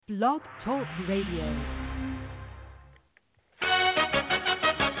Blog Talk Radio.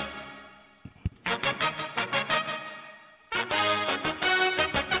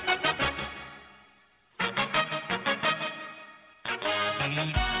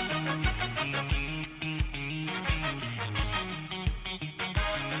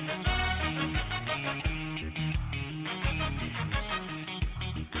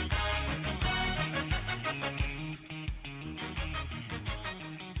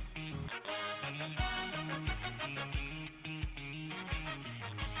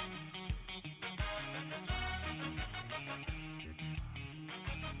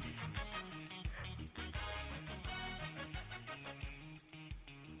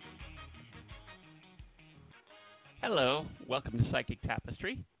 Hello, welcome to Psychic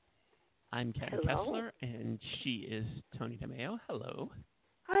Tapestry. I'm Ken Hello. Kessler, and she is Tony DeMeo. Hello.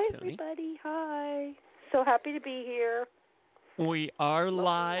 Hi, Tony. everybody. Hi. So happy to be here. We are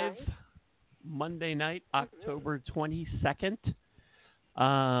live Night. Monday night, October 22nd.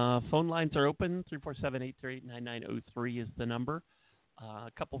 Phone lines are open. 347-838-9903 is the number. A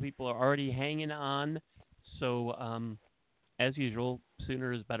couple people are already hanging on. So, as usual,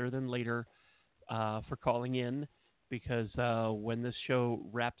 sooner is better than later for calling in. Because when this show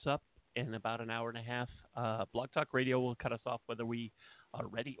wraps up in about an hour and a half, Blog Talk Radio will cut us off whether we are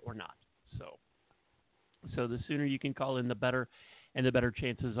ready or not. So the sooner you can call in, the better, and the better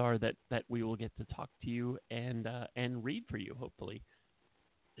chances are that we will get to talk to you and read for you, hopefully.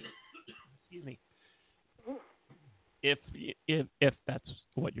 Excuse me. If that's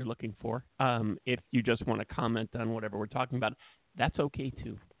what you're looking for. If you just want to comment on whatever we're talking about, that's okay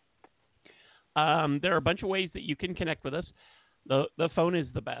too. There are a bunch of ways that you can connect with us. The phone is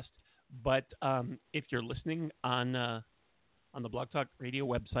the best, but if you're listening on the Blog Talk Radio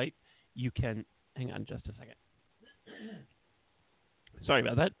website, you can hang on just a second. Sorry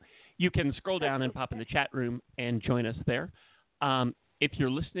about that. You can scroll down and pop in the chat room and join us there. If you're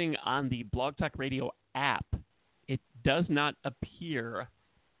listening on the Blog Talk Radio app, it does not appear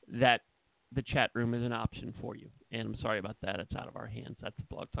that the chat room is an option for you. And I'm sorry about that. It's out of our hands. That's a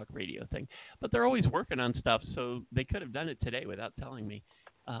Blog Talk Radio thing. But they're always working on stuff, so they could have done it today without telling me.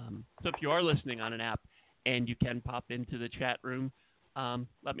 So if you are listening on an app and you can pop into the chat room,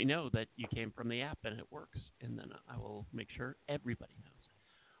 let me know that you came from the app and it works. And then I will make sure everybody knows.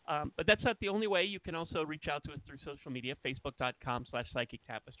 But that's not the only way. You can also reach out to us through social media, facebook.com/Psychic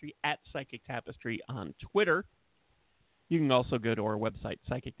Tapestry, @Psychic Tapestry on Twitter. You can also go to our website,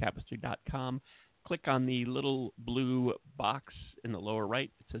 psychictapestry.com. Click on the little blue box in the lower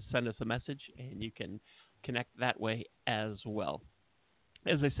right. It says send us a message, and you can connect that way as well.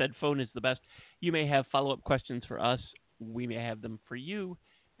 As I said, phone is the best. You may have follow-up questions for us. We may have them for you,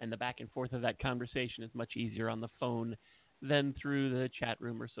 and the back and forth of that conversation is much easier on the phone than through the chat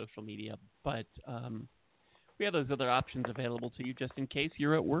room or social media. But we have those other options available to you just in case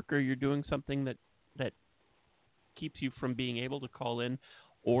you're at work or you're doing something that keeps you from being able to call in,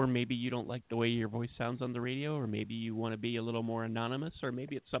 or maybe you don't like the way your voice sounds on the radio, or maybe you want to be a little more anonymous, or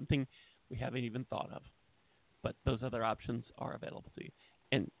maybe it's something we haven't even thought of. But those other options are available to you.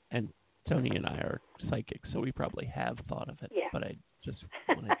 And Tony and I are psychics, so we probably have thought of it, but I just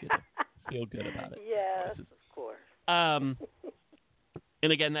wanted you to feel good about it. Yes, of course. And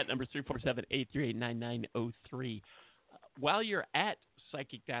again, that number is 347-838-9903. While you're at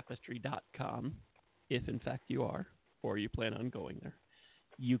psychictapestry.com, if in fact you are, or you plan on going there,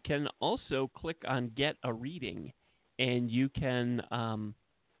 you can also click on Get a Reading, and you can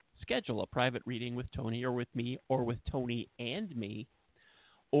schedule a private reading with Tony or with me or with Tony and me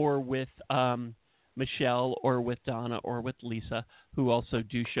or with Michelle or with Donna or with Lisa, who also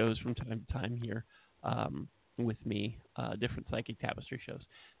do shows from time to time here with me, different Psychic Tapestry shows.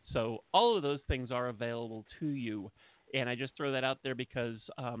 So all of those things are available to you, and I just throw that out there because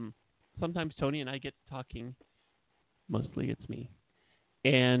sometimes Tony and I get talking. Mostly it's me.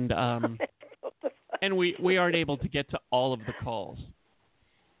 And and we aren't able to get to all of the calls.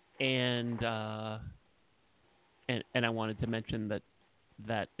 And I wanted to mention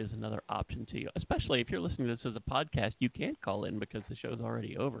that is another option to you, especially if you're listening to this as a podcast. You can't call in because the show's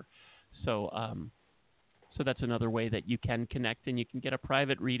already over. So so that's another way that you can connect, and you can get a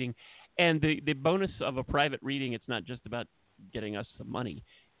private reading. And the bonus of a private reading, it's not just about getting us some money.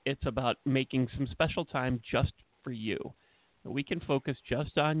 It's about making some special time just for you. We can focus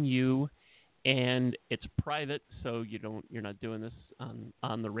just on you, and it's private, so you're not doing this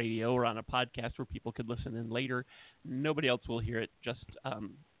on the radio or on a podcast where people could listen in later. Nobody else will hear it, just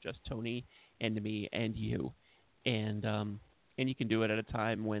Tony and me and you, and you can do it at a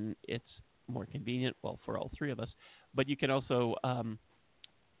time when it's more convenient, well, for all three of us. But you can also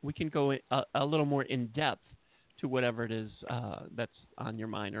we can go a little more in depth to whatever it is that's on your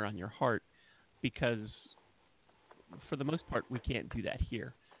mind or on your heart, because for the most part we can't do that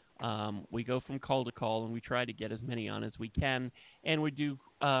here. We go from call to call, and we try to get as many on as we can, and we do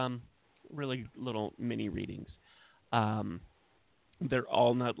really little mini readings. They're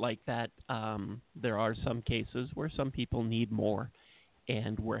all not like that. There are some cases where some people need more,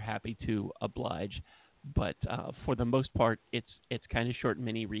 and we're happy to oblige. But for the most part, it's kind of short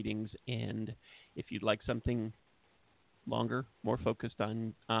mini readings, and if you'd like something longer, more focused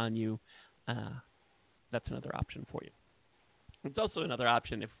on you, that's another option for you. It's also another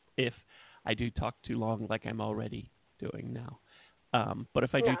option if I do talk too long, like I'm already doing now. But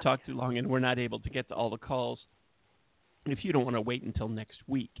if I do talk too long and we're not able to get to all the calls, if you don't want to wait until next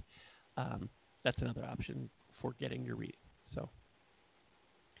week, that's another option for getting your reading. So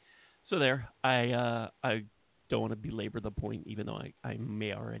there. I don't want to belabor the point, even though I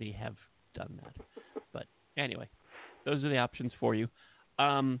may already have done that. But anyway, those are the options for you.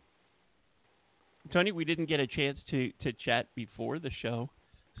 Tony, we didn't get a chance to chat before the show,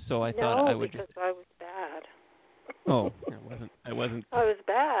 so I thought I would. No, because I was bad. Oh, I wasn't. I was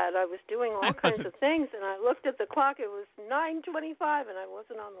bad. I was doing all kinds of things, and I looked at the clock. It was 9:25, and I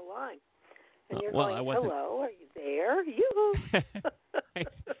wasn't on the line. And you're going, hello, are you there? You.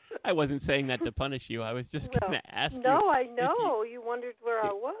 I wasn't saying that to punish you. I was just going to ask you. No, I know. You wondered where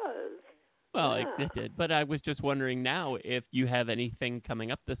I was. Well, it did. But I was just wondering now if you have anything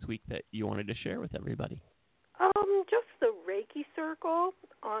coming up this week that you wanted to share with everybody. Just the Reiki Circle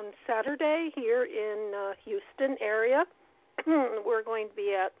on Saturday here in Houston area. We're going to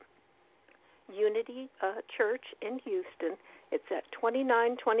be at Unity Church in Houston. It's at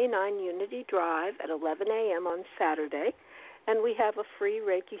 2929 Unity Drive at 11 a.m. on Saturday. And we have a free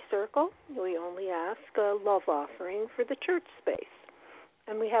Reiki Circle. We only ask a love offering for the church space.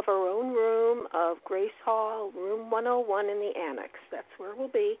 And we have our own room of Grace Hall, room 101 in the annex. That's where we'll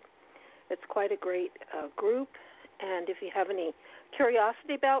be. It's quite a great group. And if you have any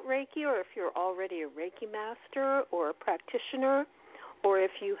curiosity about Reiki, or if you're already a Reiki master or a practitioner, or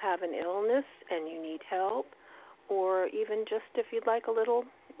if you have an illness and you need help, or even just if you'd like a little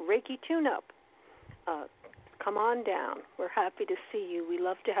Reiki tune-up, come on down. We're happy to see you. We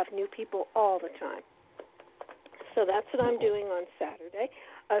love to have new people all the time. So that's what I'm doing on Saturday.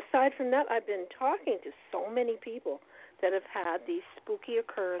 Aside from that, I've been talking to so many people that have had these spooky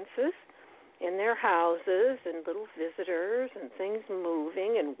occurrences in their houses, and little visitors and things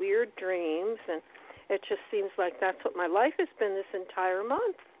moving and weird dreams, and it just seems like that's what my life has been this entire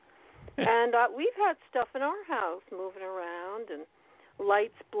month. And we've had stuff in our house moving around and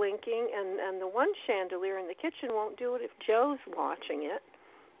lights blinking, and the one chandelier in the kitchen won't do it if Joe's watching it.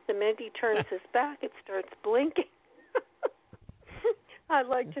 The minute he turns his back, it starts blinking. I'd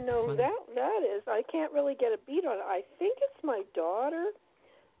like to know who that is. I can't really get a beat on it. I think it's my daughter,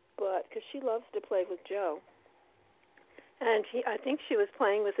 but because she loves to play with Joe. And I think she was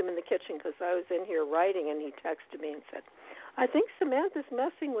playing with him in the kitchen because I was in here writing, and he texted me and said, I think Samantha's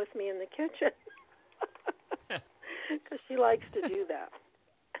messing with me in the kitchen. Because she likes to do that.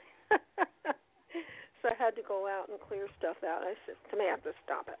 So I had to go out and clear stuff out. I said, Samantha,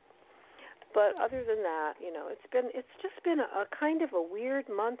 stop it. But other than that, it's just been a kind of a weird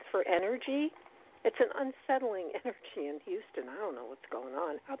month for energy. It's an unsettling energy in Houston. I don't know what's going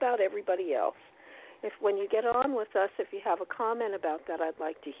on. How about everybody else? When you get on with us, if you have a comment about that, I'd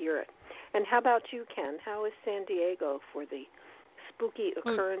like to hear it. And how about you, Ken? How is San Diego for the spooky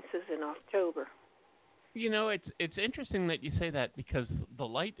occurrences in October? It's interesting that you say that, because the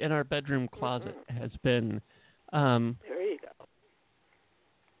light in our bedroom closet has been there you go.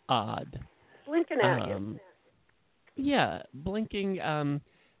 Odd. Blinking at you. Yeah, blinking.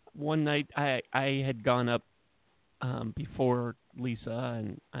 One night I had gone up before Lisa,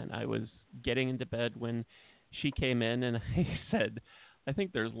 and I was getting into bed when she came in, and I said, I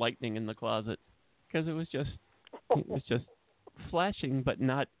think there's lightning in the closet, because it was just flashing, but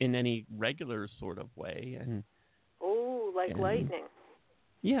not in any regular sort of way. And lightning.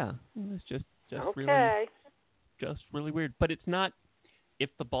 Yeah, it was just okay. really weird. But it's not. If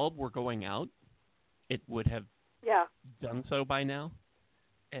the bulb were going out, it would have done so by now,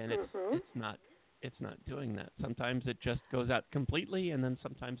 and it's not doing that. Sometimes it just goes out completely, and then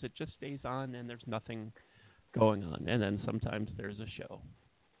sometimes it just stays on, and there's nothing going on, and then sometimes there's a show.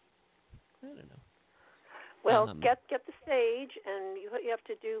 I don't know. Well, get the sage, and you have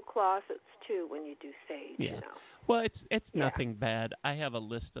to do closets too when you do sage. Yeah. Well, it's nothing bad. I have a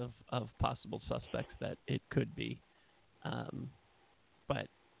list of possible suspects that it could be, but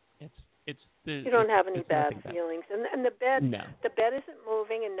You don't have any it's bad nothing bad. feelings, and No. the bed isn't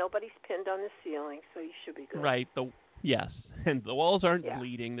moving, and nobody's pinned on the ceiling, so you should be good. Right. Yes, and the walls aren't Yeah.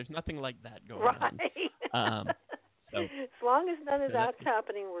 bleeding. There's nothing like that going on. Right. So As long as none of so that's that's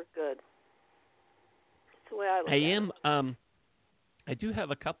happening, we're good. That's the way I look I at it. am. I do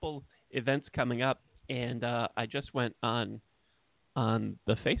have a couple events coming up, and I just went on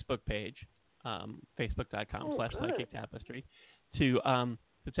the Facebook page, Oh, good. facebook.com/psychic tapestry, to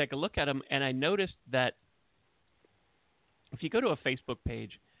take a look at them, and I noticed that if you go to a Facebook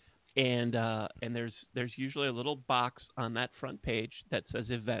page and there's usually a little box on that front page that says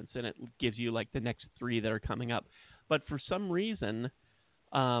events, and it gives you like the next 3 that are coming up. But for some reason,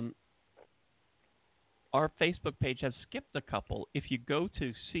 um, our Facebook page has skipped a couple. If you go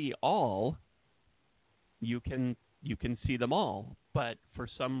to see all, you can see them all. But for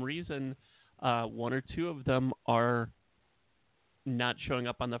some reason, 1 or 2 of them are not showing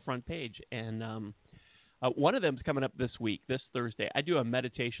up on the front page, and one of them's coming up this week, this Thursday. I do a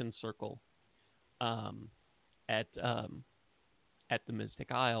meditation circle um, at at the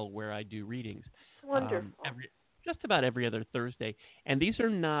Mystic Isle where I do readings Wonderful. just about every other Thursday, and these are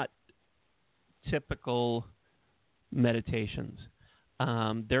not typical meditations.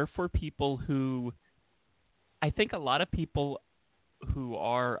 They're for people who I think a lot of people who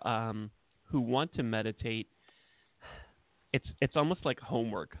are who want to meditate. It's almost like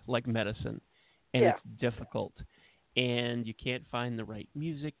homework, like medicine, and Yeah. it's difficult. And you can't find the right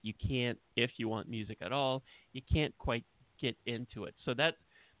music. You can't, if you want music at all, you can't quite get into it. So that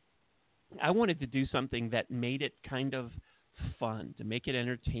I wanted to do something that made it kind of fun, to make it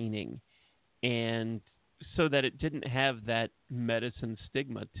entertaining, and so that it didn't have that medicine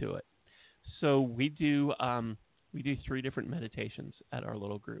stigma to it. So we do 3 different meditations at our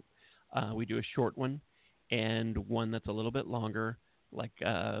little group. We do a short one and one that's a little bit longer, like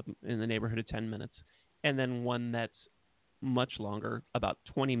in the neighborhood of 10 minutes, and then one that's much longer, about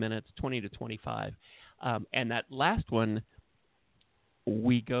 20 minutes, 20 to 25. And that last one,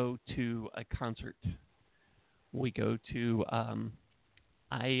 we go to a concert. We go to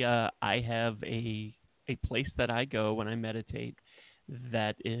I have a place that I go when I meditate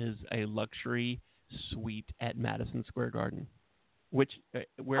that is a luxury suite at Madison Square Garden, which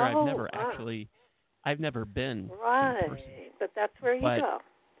where Oh, wow. I've never been in person, Right. But that's where you but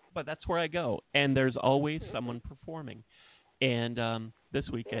go. that's where I go, and there's always Hmm. someone performing. And this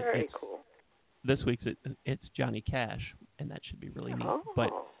week Very cool. it's Johnny Cash, and that should be really neat.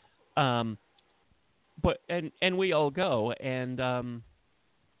 But Oh. um, and we all go, and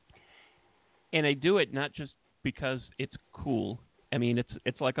I do it not just because it's cool. I mean,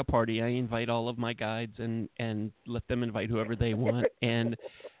 it's like a party. I invite all of my guides and let them invite whoever they want, and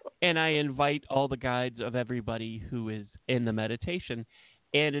I invite all the guides of everybody who is in the meditation,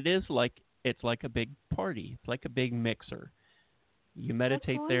 and it's like a big party. It's like a big mixer. You That's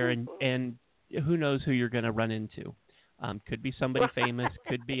meditate there, wonderful. and who knows who you're going to run into. Could be somebody famous,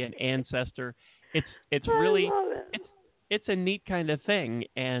 could be an ancestor. It's I really love it. it's a neat kind of thing,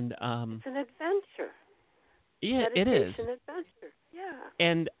 and It's an adventure. yeah, it is. Meditation adventure.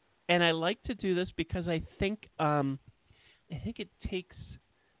 Yeah. And I like to do this because I think it takes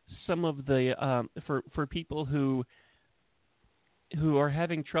some of the for people who are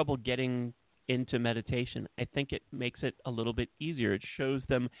having trouble getting into meditation. I think it makes it a little bit easier. It shows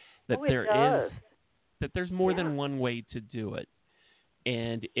them that Oh, it does. there's more Yeah. than one way to do it.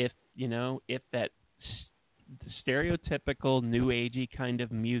 And if that stereotypical new agey kind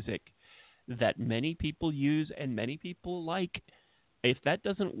of music that many people use and many people like, if that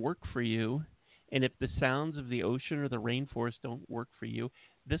doesn't work for you, and if the sounds of the ocean or the rainforest don't work for you,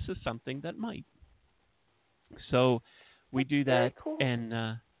 this is something that might. So we That's do very that, cool.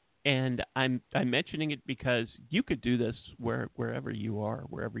 and I'm mentioning it because you could do this wherever you are,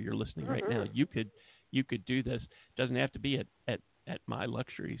 wherever you're listening right now. Mhm. You could do this. It doesn't have to be at my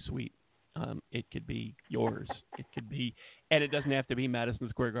luxury suite. It could be yours. It could be, and it doesn't have to be Madison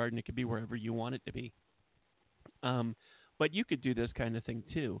Square Garden. It could be wherever you want it to be. Um, but you could do this kind of thing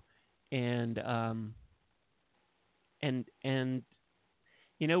too, and and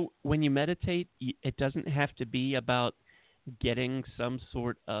when you meditate, it doesn't have to be about getting some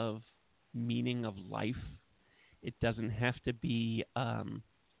sort of meaning of life. It doesn't have to be a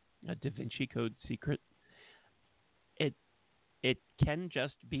Da Vinci Code secret. It it can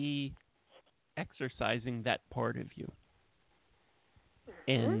just be exercising that part of you,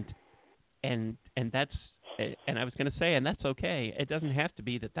 Mhm. and and that's and I was going to say, and that's okay. It doesn't have to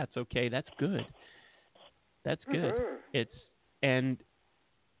be that. That's okay. That's good. That's good. Mhm. It's and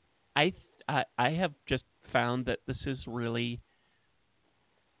I have just found that this is really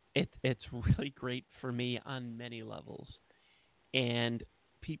it's really great for me on many levels. And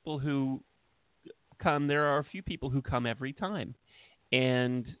people who come, there are a few people who come every time,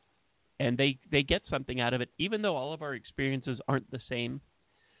 and they get something out of it, even though all of our experiences aren't the same.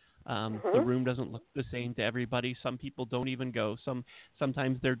 The Mhm. room doesn't look the same to everybody. Some people don't even go.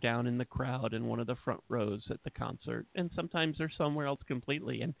 Sometimes they're down in the crowd in one of the front rows at the concert, and sometimes they're somewhere else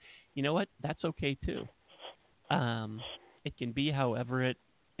completely. And you know what? That's okay too. Um, it can be however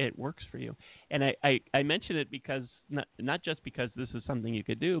it works for you. And I mention it because not just because this is something you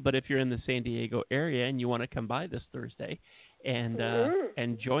could do, but if you're in the San Diego area and you want to come by this Thursday Mhm.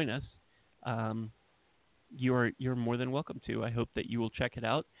 and join us, um, you're more than welcome to. I hope that you will check it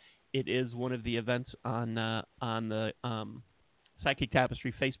out. It is one of the events on the Psychic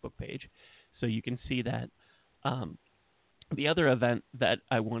Tapestry Facebook page, so you can see that. Um, the other event that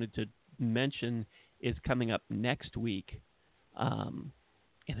I wanted to mention is coming up next week, and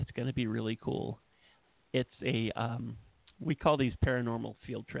it's going to be really cool. It's we call these paranormal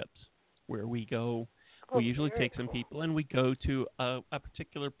field trips, where we go. We Oh, usually very take some cool. people and we go to a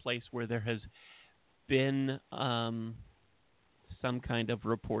particular place where there has been some kind of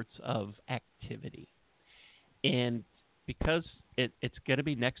reports of activity. And because it's going to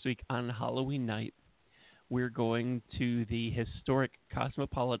be next week on Halloween night, we're going to the historic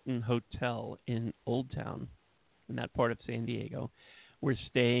Cosmopolitan Hotel in Old Town, in that part of San Diego. We're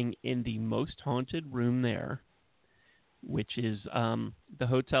staying in the most haunted room there, which is the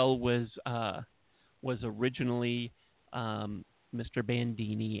hotel was originally Mr.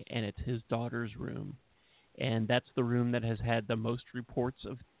 Bandini, and it's his daughter's room, and that's the room that has had the most reports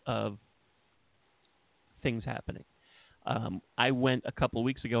of things happening. I went a couple of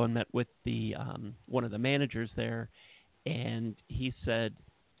weeks ago and met with the one of the managers there, and he said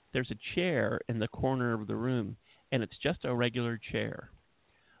there's a chair in the corner of the room, and it's just a regular chair.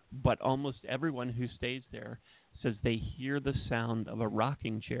 But almost everyone who stays there says they hear the sound of a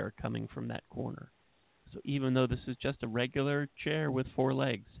rocking chair coming from that corner. So even though this is just a regular chair with four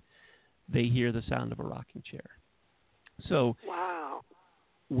legs, they hear the sound of a rocking chair. So Wow.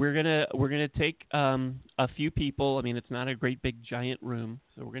 we're gonna take a few people. I mean, it's not a great big giant room,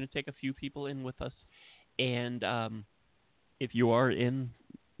 so we're gonna take a few people in with us. And if you are in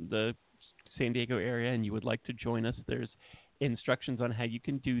the San Diego area and you would like to join us, there's instructions on how you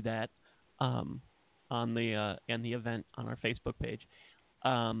can do that um, on the event on our Facebook page.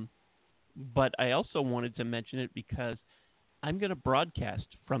 Um, but I also wanted to mention it because I'm going to broadcast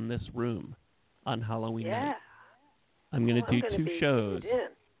from this room on Halloween night. Yeah. I'm going Oh, to I'm do going to two be shows. tuned in.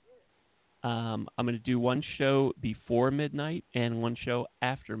 I'm going to do one show before midnight and one show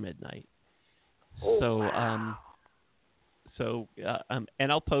after midnight. Oh, So, wow.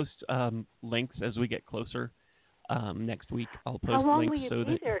 and I'll post links as we get closer. Next week, I'll How post long will links you so be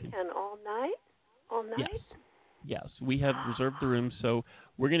that you there, can. Ken? All night? All Yes, night? yes, we have reserved the room, so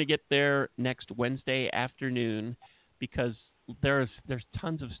we're going to get there next Wednesday afternoon because there's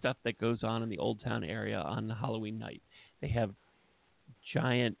tons of stuff that goes on in the Old Town area on Halloween night. They have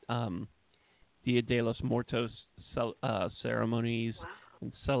giant Dia de los Muertos ceremonies Wow.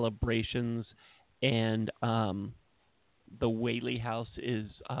 and celebrations, and the Whaley House is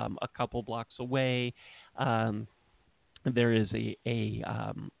a couple blocks away. Um, there is a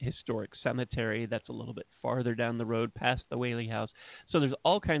historic cemetery that's a little bit farther down the road past the Whaley House. So there's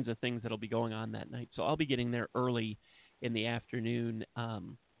all kinds of things that'll be going on that night. So I'll be getting there early in the afternoon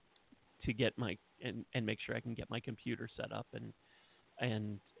to get and make sure I can get my computer set up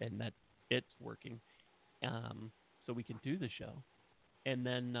and that it's working, so we can do the show. And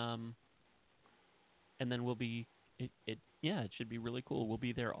then we'll be it yeah, it should be really cool. We'll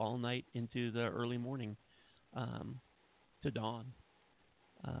be there all night into the early morning, um, to dawn.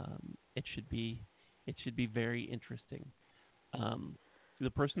 It should be very interesting. Um, the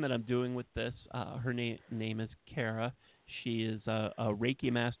person that I'm doing with this, her name is Kara. She is a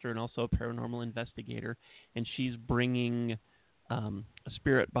Reiki master and also a paranormal investigator, and she's bringing a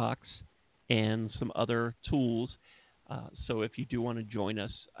spirit box and some other tools. So if you do want to join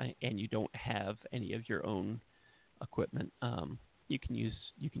us and you don't have any of your own equipment, you can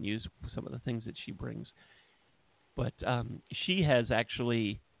use some of the things that she brings. But she has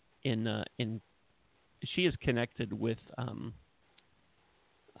actually in she is connected with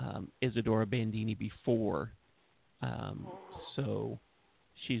Isadora Bandini before, um, so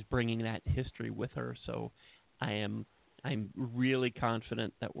she's bringing that history with her. So I am I'm really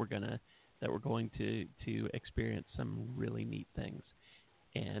confident that we're going to experience some really neat things.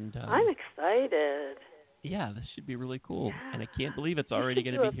 And I'm excited. yeah, this should be really cool. Yeah. And I can't believe it's You already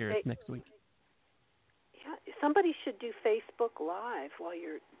should going to do be a here. big, It's next week. yeah. somebody should do Facebook Live while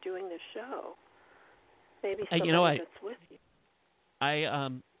you're doing the show. Maybe You somebody know, that's with you.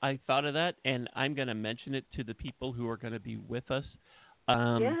 I thought of that, and I'm going to mention it to the people who are going to be with us.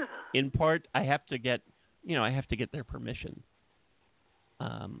 Yeah. In part, I have to get their permission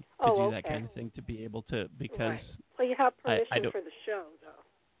to do that kind of thing, to be able to, because Right. Well, you have permission I don't, for the show, though.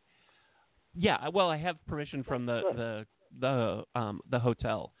 yeah, well, I have permission from the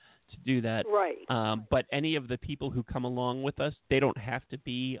hotel to do that. Right. But any of the people who come along with us, they don't have to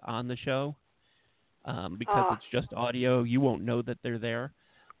be on the show because it's just audio. You won't know that they're there.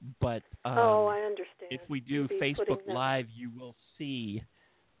 But I understand. if we do Facebook Live, you will see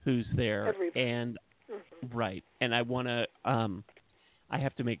who's there. Everybody. And right. And I want to I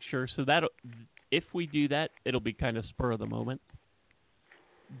have to make sure. So that if we do that, it'll be kind of spur of the moment.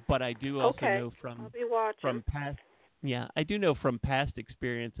 But I do also know I'll be watching. from past, I do know from past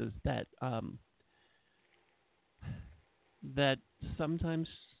experiences that that sometimes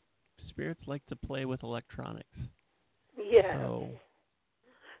spirits like to play with electronics. Yeah. So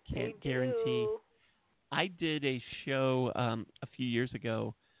can't guarantee. I did a show a few years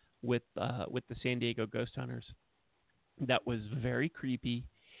ago with the San Diego Ghost Hunters that was very creepy,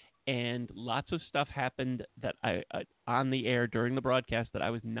 and lots of stuff happened that I on the air during the broadcast that I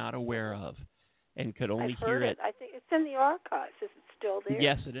was not aware of and could only hear it. I think it's in the archives. Is it still there?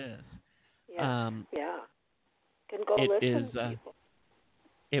 Yes, it is. Yeah. Can go listen to people.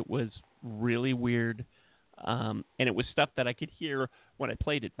 It was really weird, and it was stuff that I could hear when I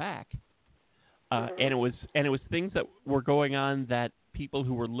played it back. And it was things that were going on that people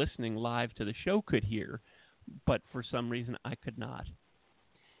who were listening live to the show could hear, but for some reason I could not.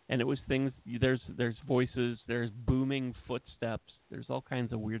 And it was things. There's voices. There's booming footsteps. There's all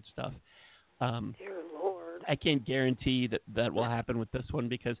kinds of weird stuff. Dear Lord. I can't guarantee that will happen with this one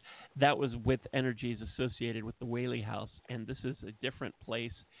because that was with energies associated with the Whaley House, and this is a different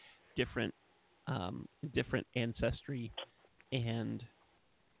place, different ancestry, and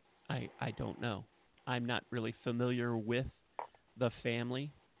I don't know. I'm not really familiar with the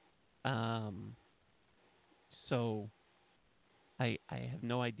family, so I have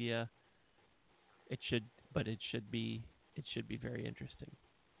no idea. It should be very interesting.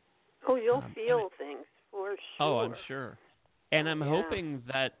 Oh, you'll feel things for sure. Oh, I'm sure. And I'm hoping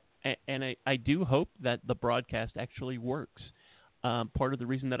that, and I do hope that the broadcast actually works. Part of the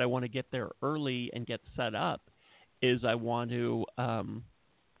reason that I want to get there early and get set up is I want to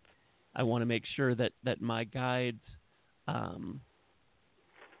make sure that my guides,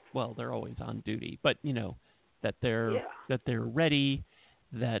 well, they're always on duty, but that they're ready,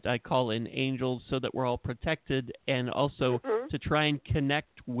 that I call in angels so that we're all protected, and also to try and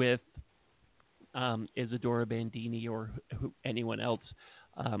connect with Isadora Bandini or anyone else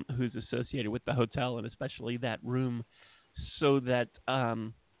who's associated with the hotel, and especially that room, so that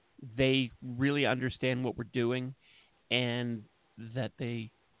they really understand what we're doing and that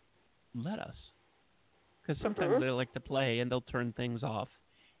they let us. Because sometimes they like to play and they'll turn things off.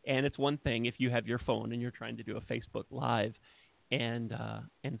 And it's one thing if you have your phone and you're trying to do a Facebook Live and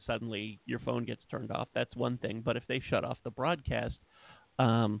suddenly your phone gets turned off. That's one thing. But if they shut off the broadcast,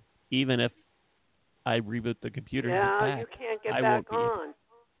 even if I reboot the computer and get back, you can't get back on.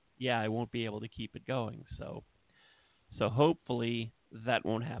 I won't be able to keep it going. So hopefully that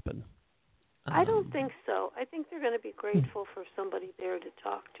won't happen. I don't think so. I think they're going to be grateful for somebody there to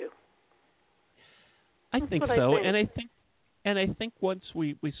talk to. I think so, and I think once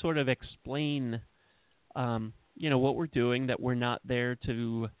we sort of explain, what we're doing, that we're not there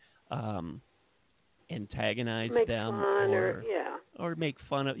to antagonize them or make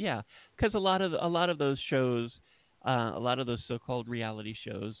fun of, because a lot of those shows, a lot of those so-called reality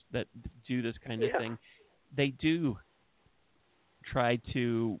shows that do this kind of thing, they do try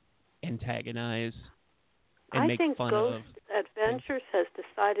to antagonize and make fun of. I think Ghost Adventures has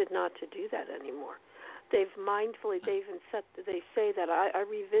decided not to do that anymore. They've they say that I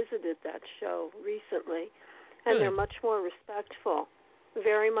revisited that show recently, and they're much more respectful,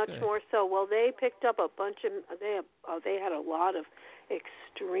 very much more so. Well, they picked up a bunch of, they had a lot of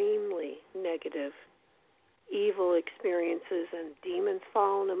extremely negative, evil experiences and demons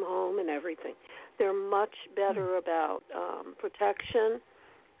following them home and everything. They're much better about protection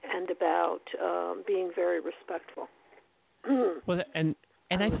and about being very respectful. Well, and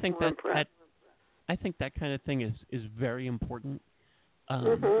I think I think that kind of thing is very important,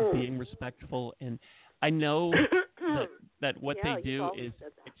 being respectful. And I know that what they do is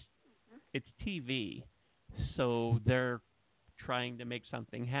it's TV, so they're trying to make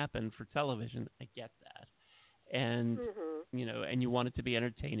something happen for television. I get that. and Mhm. and you want it to be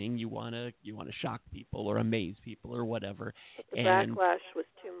entertaining. You want to shock people or amaze people or whatever. But the And backlash was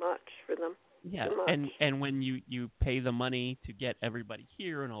too much for them. yeah, Too much. and when you pay the money to get everybody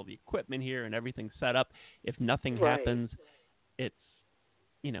here and all the equipment here and everything set up, if nothing Right. happens, it's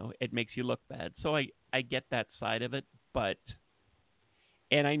it makes you look bad. So I get that side of it, but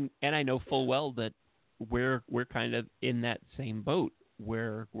and I know full well that we're kind of in that same boat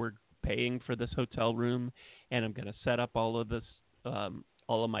where we're paying for this hotel room, and I'm going to set up all of this,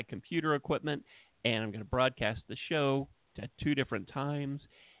 all of my computer equipment, and I'm going to broadcast the show at two different times.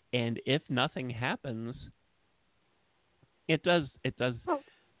 And if nothing happens, it does Oh,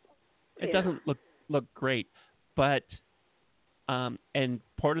 it yeah. doesn't look great. But and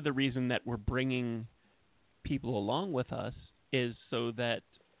part of the reason that we're bringing people along with us is so that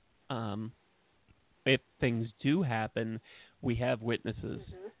um, if things do happen, we have witnesses.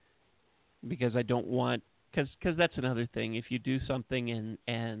 Mhm. Because I don't want because that's another thing. If you do something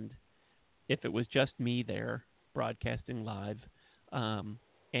and if it was just me there broadcasting live, um,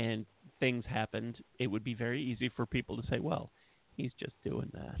 and things happened, it would be very easy for people to say, "Well, he's just doing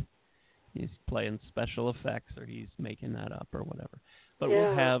that. He's playing special effects, or he's making that up, or whatever." But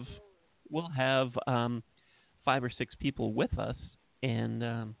Yeah. we'll have 5 or 6 people with us, and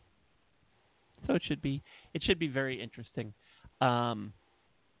so it should be very interesting. Um,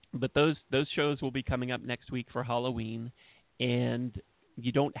 but those shows will be coming up next week for Halloween, and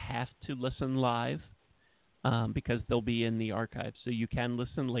you don't have to listen live because they'll be in the archives, so you can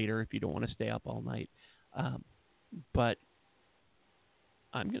listen later if you don't want to stay up all night. Um, but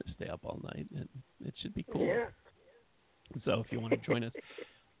I'm going to stay up all night, and it should be cool. Yeah. So if you want to join us,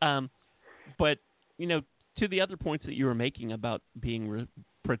 um, but to the other points that you were making about being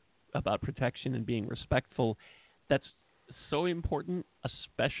about protection and being respectful, that's so important,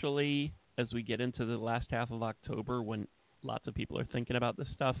 especially as we get into the last half of October when lots of people are thinking about this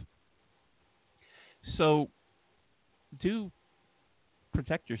stuff. So do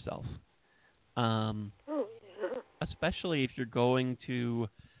protect yourself, um, Oh, yeah. especially if you're going to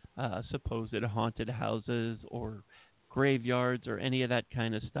supposed haunted houses or graveyards or any of that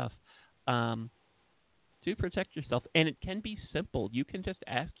kind of stuff. Um, do protect yourself, and it can be simple. You can just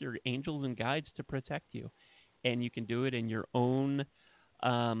ask your angels and guides to protect you, and you can do it in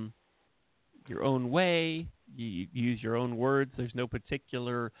um, your own way. You use your own words. There's no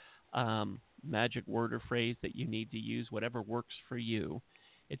particular magic word or phrase that you need to use. Whatever works for you.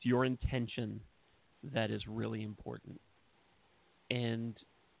 It's your intention that is really important, and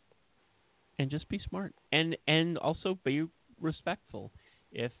just be smart, and also be respectful.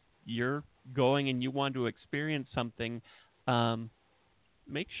 If you're going and you want to experience something, um,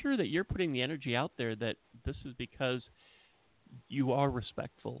 make sure that you're putting the energy out there that this is because you are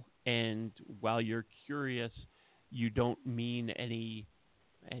respectful, and while you're curious, you don't mean any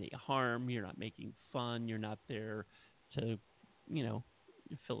harm. You're not making fun. You're not there to, you know,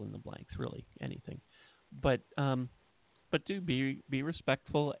 fill in the blanks. Really, anything. But do be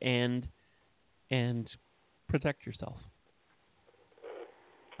respectful and protect yourself.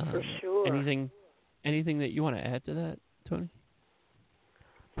 For sure. Anything that you want to add to that, Tony?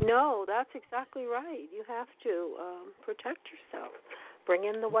 No, that's exactly right. You have to protect yourself. Bring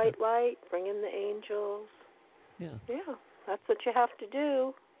in the Okay. white light. Bring in the angels. Yeah. Yeah, that's what you have to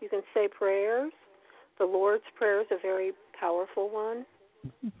do. You can say prayers. The Lord's Prayer is a very powerful one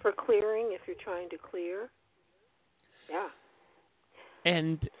for clearing if you're trying to clear. Yeah.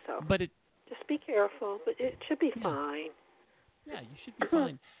 And So but it just be careful, but it should be yeah fine. yeah you should be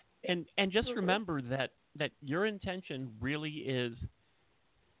fine. And just Mhm. remember that your intention really is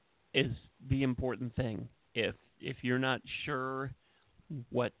the important thing. If you're not sure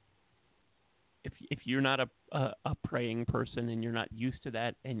what if you're not a praying person and you're not used to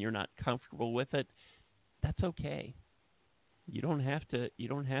that and you're not comfortable with it, that's okay. You don't have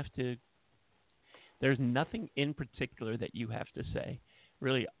to. There's nothing in particular that you have to say.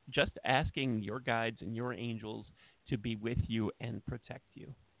 Really, just asking your guides and your angels to be with you and protect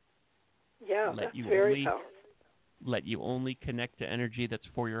you. Yeah, Let that's you very only powerful. let you only connect to energy that's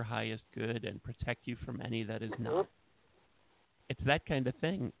for your highest good and protect you from any that is Mhm. not. It's that kind of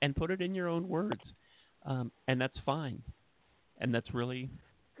thing, and put it in your own words, and that's fine, and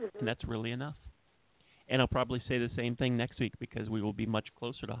Mhm. that's really enough. And I'll probably say the same thing next week because we will be much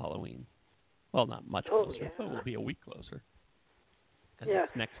closer to Halloween. Well, not much Oh closer, but we'll yeah. be a week closer because Yes.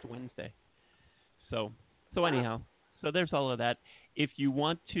 it's next Wednesday. So, so Wow. anyhow, so there's all of that. If you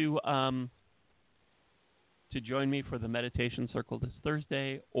want to join me for the meditation circle this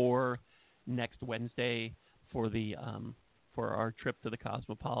Thursday or next Wednesday for the for our trip to the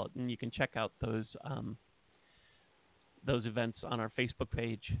Cosmopolitan, you can check out those those events on our Facebook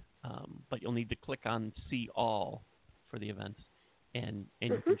page, but you'll need to click on See All for the events, and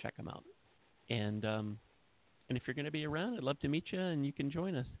you can check them out. And if you're going to be around, I'd love to meet you, and you can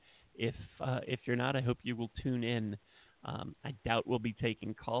join us. If you're not, I hope you will tune in. I doubt we'll be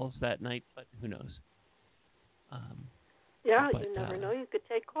taking calls that night, but who knows? You never know. You could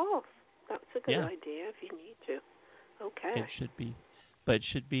take calls. That's a good idea if you need to. Okay. It should be. But it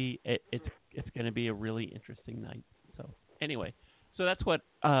should be. It's going to be a really interesting night. So anyway, so that's what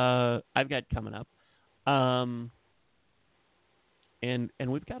I've got coming up. And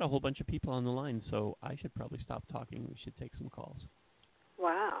we've got a whole bunch of people on the line, so I should probably stop talking. We should take some calls.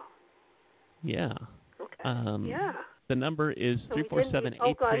 Wow. Yeah. Okay. The number is 347-838.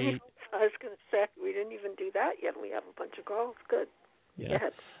 Oh, God, I was going to say, we didn't even do that yet. We have a bunch of calls. Good. Yeah. Go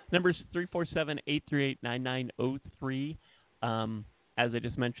ahead. Number is 347-838-9903. As I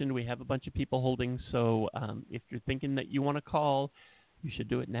just mentioned, we have a bunch of people holding, so if you're thinking that you want to call, you should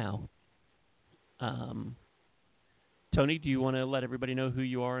do it now. Tony, do you want to let everybody know who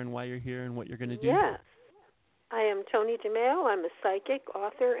you are and why you're here and what you're going to do? Yes. I am Toni DeMail. I'm a psychic,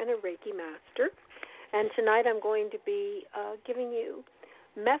 author, and a Reiki master. And tonight I'm going to be giving you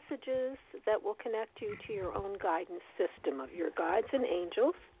messages that will connect you to your own guidance system of your guides and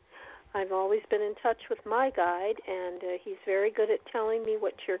angels. I've always been in touch with my guide, and he's very good at telling me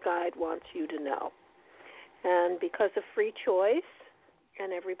what your guide wants you to know. And because of free choice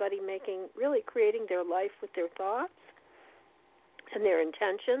and everybody creating their life with their thoughts and their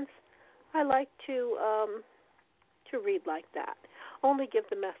intentions, I like to read like that. Only give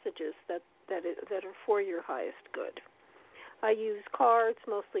the messages that are for your highest good. I use cards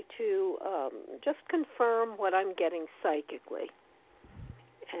mostly to just confirm what I'm getting psychically.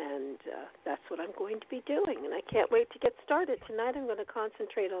 And that's what I'm going to be doing. And I can't wait to get started. Tonight I'm going to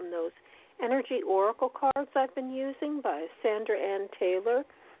concentrate on those energy oracle cards I've been using by Sandra Ann Taylor.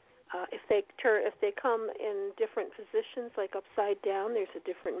 If they come in different positions, like upside down, there's a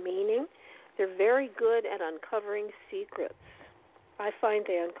different meaning. They're very good at uncovering secrets. I find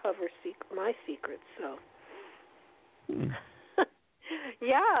they uncover my secrets. So,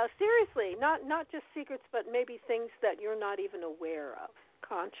 yeah, seriously, not just secrets, but maybe things that you're not even aware of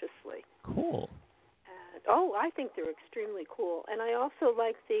consciously. Cool. I think they're extremely cool. And I also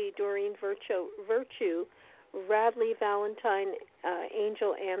like the Doreen Virtue Radley Valentine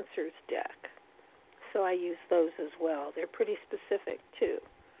Angel Answers deck. So I use those as well. They're pretty specific, too,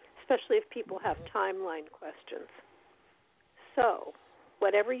 especially if people have timeline questions. So,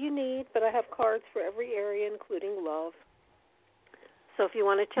 whatever you need, but I have cards for every area, including love. So if you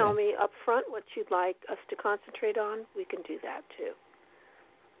want to tell me up front what you'd like us to concentrate on, we can do that, too.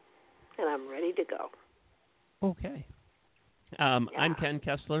 And I'm ready to go. Okay. I'm Ken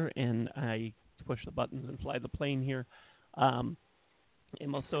Kessler, and I push the buttons and fly the plane here. I'm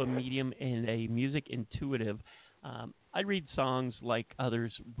also a medium and a music intuitive. I read songs like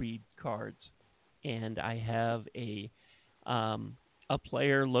others read cards, and I have a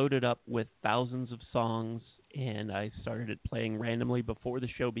player loaded up with thousands of songs, and I started it playing randomly before the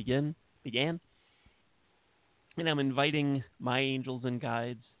show began. And I'm inviting my angels and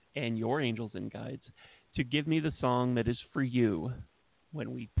guides and your angels and guides to give me the song that is for you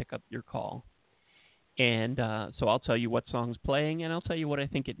when we pick up your call. And so I'll tell you what song's playing, and I'll tell you what I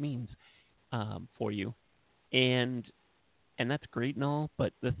think it means for you. And that's great and all,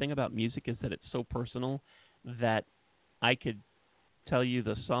 but the thing about music is that it's so personal that I could tell you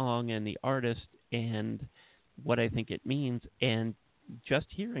the song and the artist and what I think it means, and just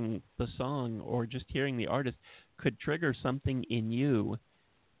hearing the song or just hearing the artist could trigger something in you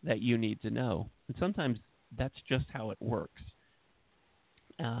that you need to know. And sometimes that's just how it works.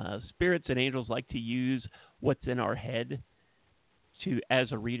 Spirits and angels like to use what's in our head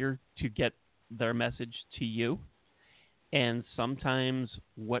as a reader to get their message to you. And sometimes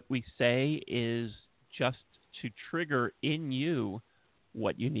what we say is just to trigger in you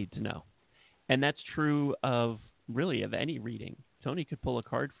what you need to know. And that's true of any reading. Toni could pull a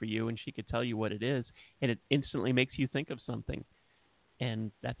card for you and she could tell you what it is, and it instantly makes you think of something.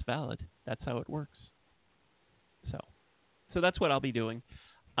 And that's valid. That's how it works. So that's what I'll be doing.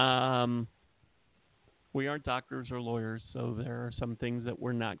 We aren't doctors or lawyers, so there are some things that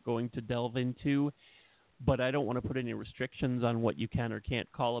we're not going to delve into, but I don't want to put any restrictions on what you can or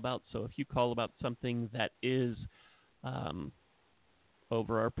can't call about. So if you call about something that is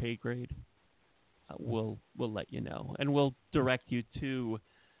over our pay grade, we'll let you know, and we'll direct you to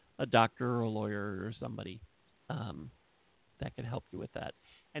a doctor or a lawyer or somebody that can help you with that.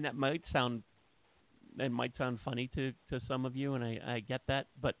 And that might sound funny to some of you, and I get that,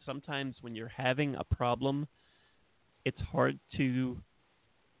 but sometimes when you're having a problem it's hard to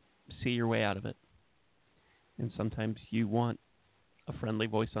see your way out of it. And sometimes you want a friendly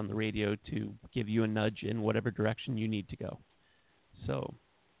voice on the radio to give you a nudge in whatever direction you need to go. So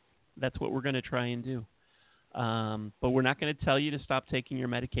that's what we're going to try and do. But we're not going to tell you to stop taking your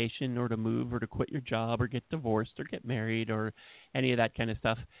medication or to move or to quit your job or get divorced or get married or any of that kind of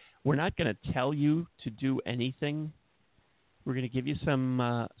stuff. We're not going to tell you to do anything. We're going to give you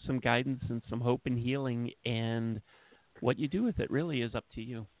some guidance and some hope and healing, and what you do with it really is up to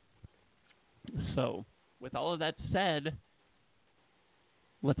you. So with all of that said,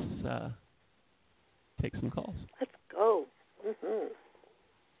 let's take some calls. Let's go.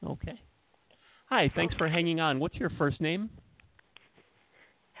 Mm-hmm. Okay. Hi, thanks for hanging on. What's your first name?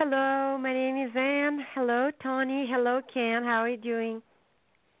 Hello, my name is Anne. Hello, Tony. Hello, Ken. How are you doing?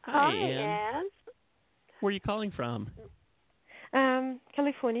 Hi, Anne. Where are you calling from?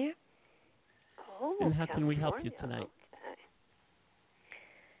 California. Oh, and how can we help you tonight? Okay.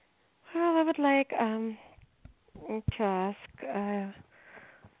 Well, I would like to ask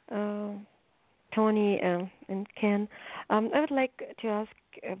Tony and Ken. I would like to ask,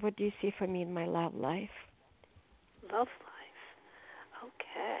 what do you see for me in my love life? Love life.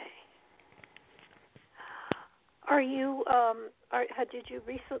 Okay. Are you? Did you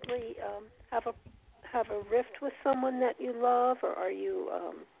recently have a rift with someone that you love, or are you?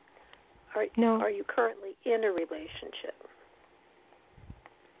 No. Are you currently in a relationship?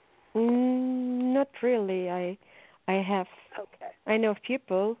 Not really. I have. Okay. I know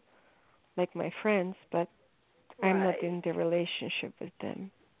people, like my friends, but I'm not Right. in the relationship with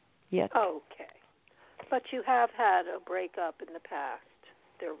them yet. Okay. But you have had a breakup in the past.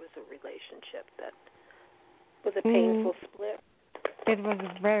 There was a relationship that was a painful split. It was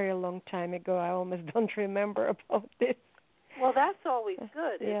a very long time ago. I almost don't remember about this. Well, that's always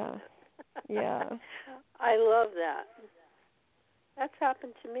good, Yeah. isn't it? Yeah. I love that. That's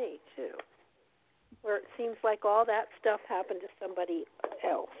happened to me, too, where it seems like all that stuff happened to somebody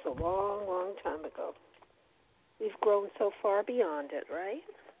else a long, long time ago. We've grown so far beyond it, right?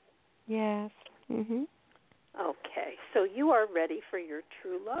 Yes. Mhm. Okay, so you are ready for your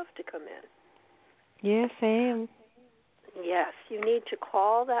true love to come in. Yes, I am. Yes, you need to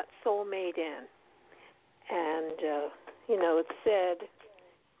call that soulmate in. And, it's said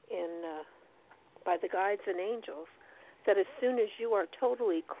by the guides and angels that as soon as you are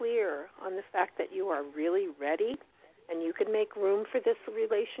totally clear on the fact that you are really ready and you can make room for this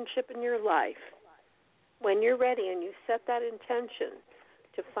relationship in your life, when you're ready and you set that intention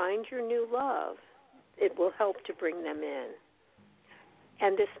to find your new love, it will help to bring them in.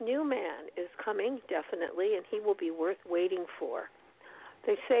 And this new man is coming, definitely, and he will be worth waiting for.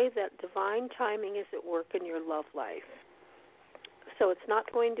 They say that divine timing is at work in your love life. So it's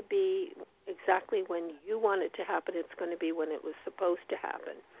not going to be exactly when you want it to happen. It's going to be when it was supposed to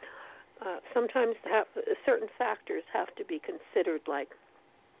happen. Sometimes certain factors have to be considered, like,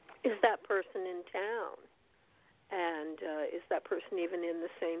 is that person in town? And is that person even in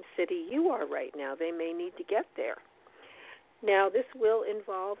the same city you are right now? They may need to get there. Now, this will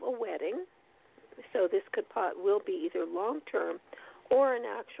involve a wedding, so this will be either long-term or an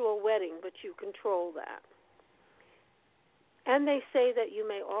actual wedding, but you control that. And they say that you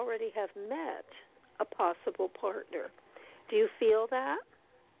may already have met a possible partner. Do you feel that?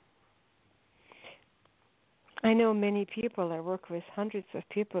 I know many people. I work with hundreds of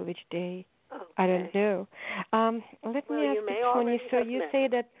people each day. Okay. I don't know. Let me ask you, Tony. So you say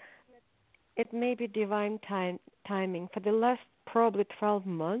that it may be divine timing. For the last probably 12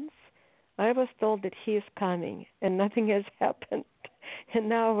 months, I was told that he is coming, and nothing has happened. And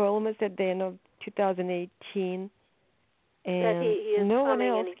now we're almost at the end of 2018, and no one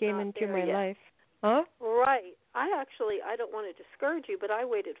else came into my life. Huh? Right. I don't want to discourage you, but I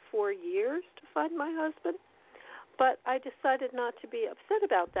waited 4 years to find my husband. But I decided not to be upset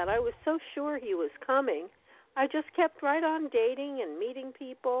about that. I was so sure he was coming. I just kept right on dating and meeting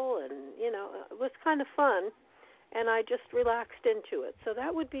people, and, it was kind of fun, and I just relaxed into it. So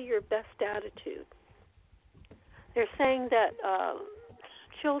that would be your best attitude. They're saying that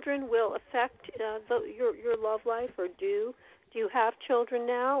children will affect your love life, or do. Do you have children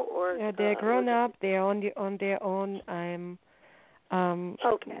now, or? They're grown up. They're on their own. I'm.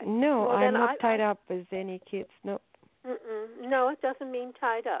 Okay. No, well, I'm not tied up with any kids. No. No, it doesn't mean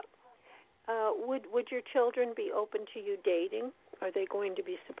tied up. Would your children be open to you dating? Are they going to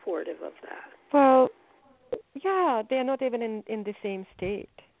be supportive of that? Well, yeah, they're not even in the same state.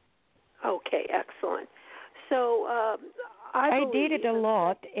 Okay, excellent. So I dated a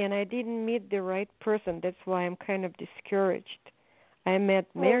lot, and I didn't meet the right person. That's why I'm kind of discouraged. I met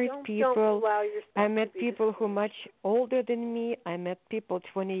married people. Don't allow yourself I met to be people who are much older than me. I met people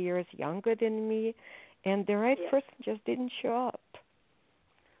 20 years younger than me, and the right person just didn't show up.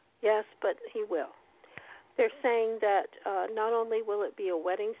 Yes, but he will. They're saying that not only will it be a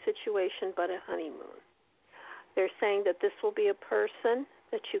wedding situation, but a honeymoon. They're saying that this will be a person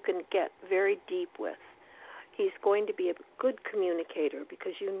that you can get very deep with. He's going to be a good communicator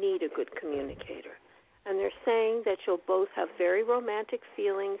because you need a good communicator. And they're saying that you'll both have very romantic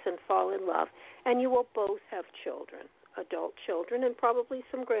feelings and fall in love, and you will both have children, adult children, and probably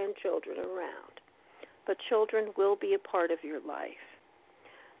some grandchildren around. But children will be a part of your life.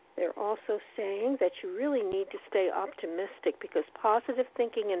 They're also saying that you really need to stay optimistic because positive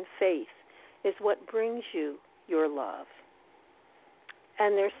thinking and faith is what brings you your love.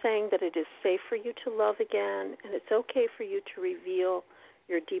 And they're saying that it is safe for you to love again, and it's okay for you to reveal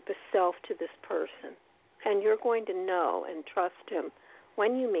your deepest self to this person. And you're going to know and trust him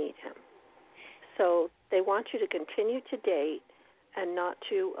when you meet him. So they want you to continue to date and not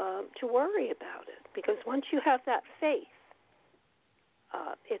to worry about it. Because once you have that faith,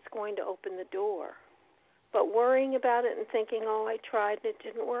 it's going to open the door. But worrying about it and thinking, oh, I tried and it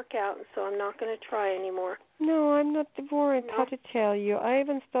didn't work out, and so I'm not going to try anymore. No, I'm not worried. How to tell you? I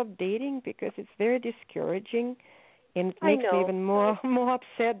even stopped dating because it's very discouraging, and it makes me even more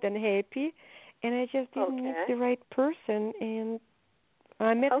upset than happy. And I just didn't meet the right person, and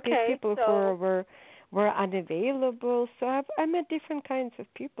I met these people who were unavailable. So I met different kinds of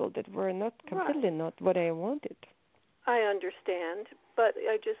people that were not completely not what I wanted. I understand, but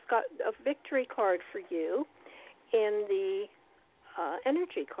I just got a victory card for you in the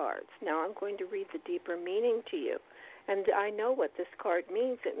energy cards. Now I'm going to read the deeper meaning to you. And I know what this card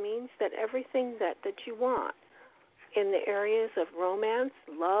means. It means that everything that you want in the areas of romance,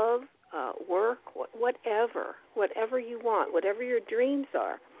 love, work, whatever you want, whatever your dreams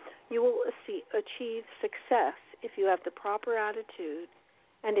are, you will achieve success if you have the proper attitude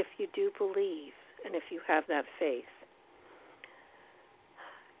and if you do believe and if you have that faith.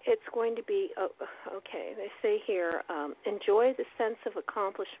 It's going to be, they say here, enjoy the sense of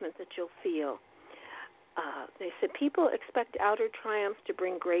accomplishment that you'll feel. They said people expect outer triumphs to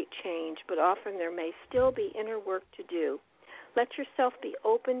bring great change, but often there may still be inner work to do. Let yourself be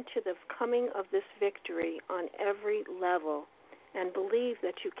open to the coming of this victory on every level and believe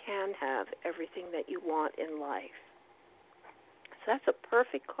that you can have everything that you want in life. So that's a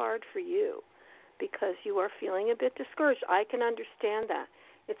perfect card for you because you are feeling a bit discouraged. I can understand that.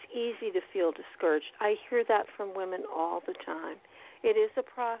 It's easy to feel discouraged. I hear that from women all the time. It is a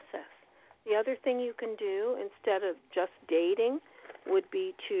process. The other thing you can do instead of just dating would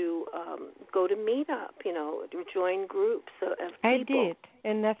be to go to meetup, to join groups of people. I did,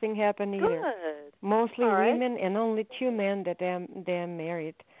 and nothing happened either. Good. Mostly women and only 2 men that they're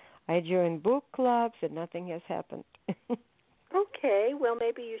married. I joined book clubs and nothing has happened. Okay, well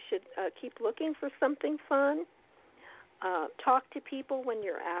maybe you should keep looking for something fun. Talk to people when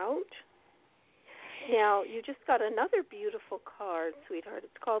you're out. Now, you just got another beautiful card, sweetheart.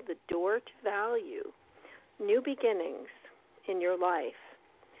 It's called the Door to Value, New Beginnings in Your Life.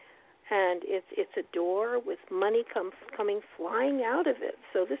 And it's a door with money coming flying out of it.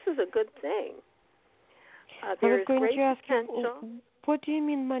 So this is a good thing. There is great potential. What do you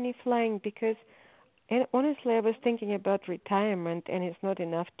mean money flying? Because honestly, I was thinking about retirement, and it's not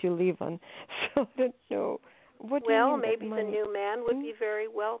enough to live on. So I don't know. What do you mean maybe the new man would be very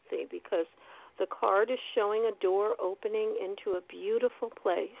wealthy because the card is showing a door opening into a beautiful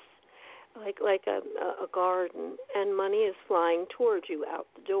place, like a garden, and money is flying towards you out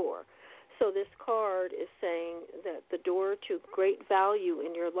the door. So this card is saying that the door to great value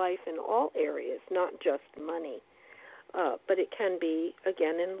in your life in all areas, not just money, but it can be,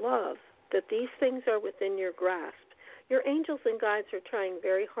 again, in love, that these things are within your grasp. Your angels and guides are trying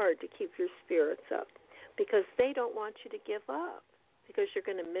very hard to keep your spirits up because they don't want you to give up because you're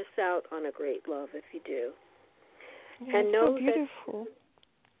going to miss out on a great love if you do. Yeah, and know so beautiful.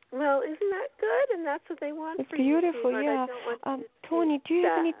 Well, isn't that good? And that's what they want it's for beautiful, you. Yeah. Tony, do you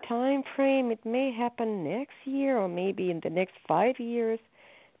have any time frame? It may happen next year or maybe in the next 5 years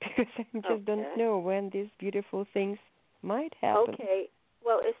because I just don't know when these beautiful things might happen. Okay.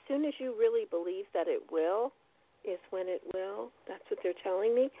 Well, as soon as you really believe that it will is when it will. That's what they're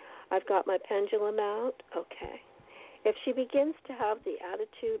telling me. I've got my pendulum out. Okay. If she begins to have the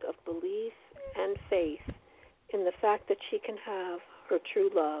attitude of belief and faith in the fact that she can have her true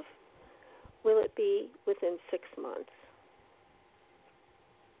love, will it be within 6 months?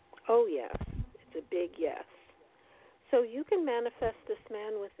 Oh, yes. It's a big yes. So you can manifest this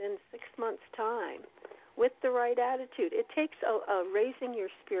man within 6 months' time with the right attitude. It takes a raising your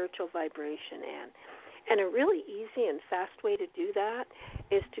spiritual vibration, Ann. And a really easy and fast way to do that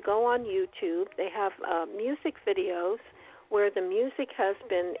is to go on YouTube. They have music videos where the music has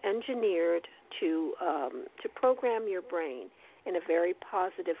been engineered to program your brain in a very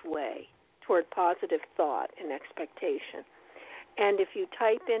positive way toward positive thought and expectation. And if you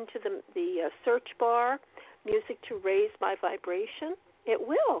type into the search bar, music to raise my vibration, it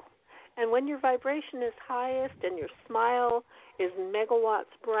will. And when your vibration is highest and your smile is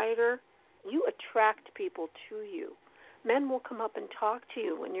megawatts brighter, you attract people to you. Men will come up and talk to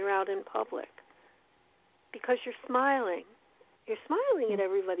you when you're out in public because you're smiling. You're smiling at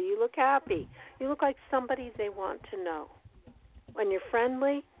everybody. You look happy. You look like somebody they want to know. When you're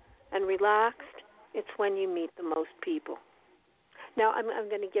friendly and relaxed, it's when you meet the most people. Now, I'm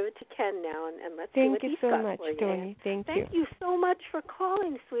going to give it to Ken now, and let's see what he's got for you. Thank you so much, Tony. Thank you. Thank you so much for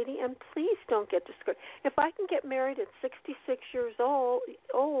calling, sweetie, and please don't get discouraged. If I can get married at 66 years old,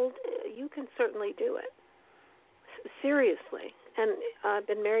 you can certainly do it. Seriously. And I've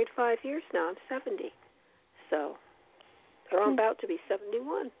been married 5 years now. I'm 70. So, or I'm about to be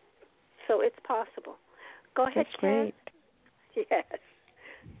 71. So it's possible. Go ahead, That's Ken. Great. Yes.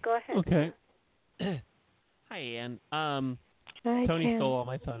 Go ahead. Okay. Hi, Ann. Hi, Tony Ken. stole all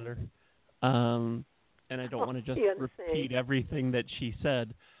my thunder. And I don't want to just repeat everything that she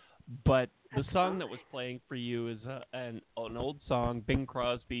said. But the song that was playing for you is an old song, Bing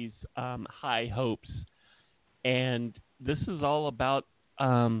Crosby's High Hopes. And this is all about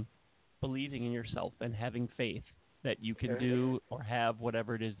believing in yourself and having faith that you can do or have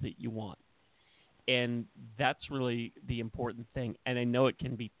whatever it is that you want. And that's really the important thing. And I know it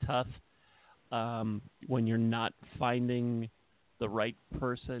can be tough when you're not finding the right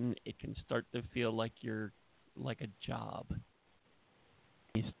person. It can start to feel like you're like a job.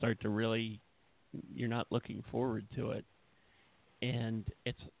 You start to you're not looking forward to it. And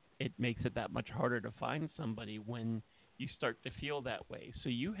it makes it that much harder to find somebody when you start to feel that way. So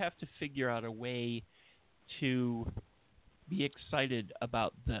you have to figure out a way to be excited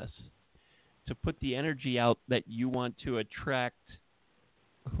about this, to put the energy out that you want to attract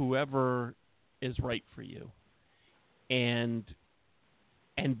whoever is right for you, and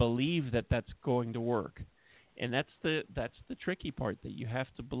believe that that's going to work. And that's the tricky part, that you have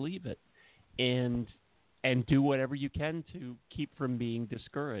to believe it and do whatever you can to keep from being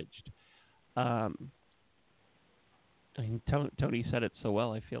discouraged. I mean, Tony said it so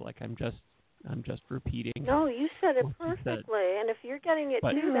well. I feel like I'm just repeating. No, you said it perfectly. And if you're getting it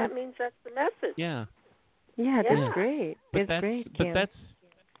too, that means that's the message. Yeah. Yeah, that's great. But that's great, but Ken. that's,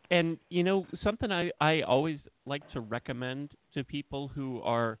 and you know, something I always like to recommend to people who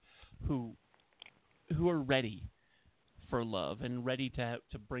are ready for love and ready to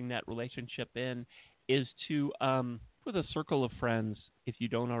bring that relationship in is to with a circle of friends, if you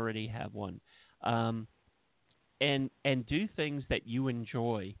don't already have one, and do things that you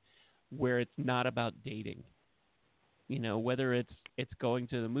enjoy, where it's not about dating. You know, whether it's going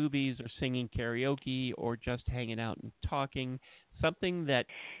to the movies or singing karaoke or just hanging out and talking, something that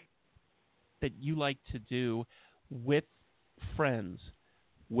you like to do with friends,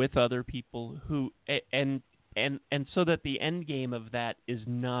 with other people who and so that the end game of that is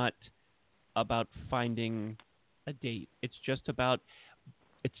not about finding a date. It's just about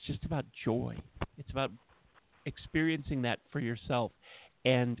joy. It's about experiencing that for yourself.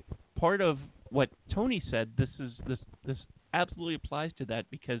 And part of what Tony said, this absolutely applies to that,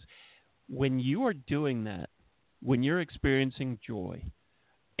 because when you are doing that, when you're experiencing joy,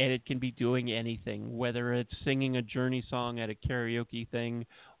 and it can be doing anything, whether it's singing a Journey song at a karaoke thing,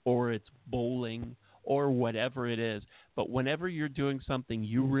 or it's bowling, or whatever it is, but whenever you're doing something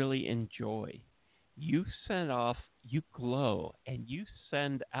you really enjoy, you glow, and you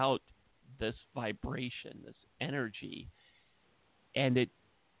send out this vibration, this energy, and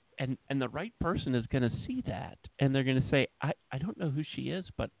the right person is going to see that, and they're going to say, I don't know who she is,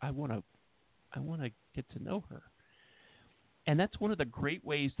 but I want to get to know her. And that's one of the great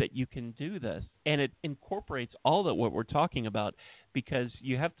ways that you can do this, and it incorporates all that what we're talking about, because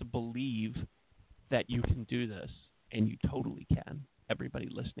you have to believe that you can do this, and you totally can. Everybody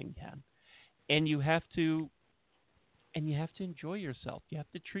listening can, and you have to enjoy yourself. You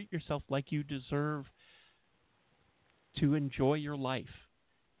have to treat yourself like you deserve to enjoy your life.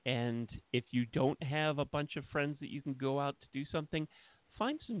 And if you don't have a bunch of friends that you can go out to do something,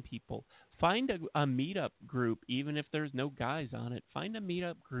 find some people. Find a meetup group, even if there's no guys on it. Find a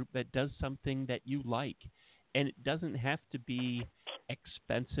meetup group that does something that you like. And it doesn't have to be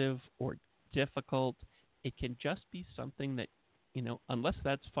expensive or difficult. It can just be something that, unless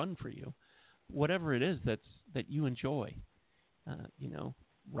that's fun for you, whatever it is that you enjoy.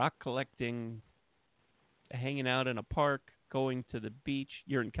 Rock collecting, hanging out in a park, going to the beach.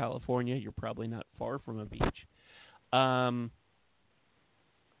 You're in California. You're probably not far from a beach.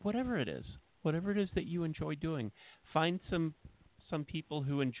 Whatever it is that you enjoy doing, find some people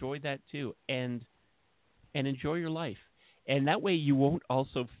who enjoy that too, and enjoy your life. And that way you won't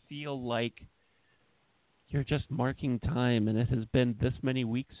also feel like you're just marking time and it has been this many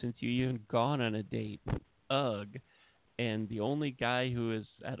weeks since you even gone on a date. Ugh. And the only guy who is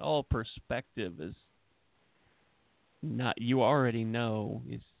at all perspective is not, you already know,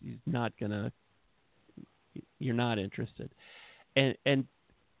 he's not gonna, you're not interested. And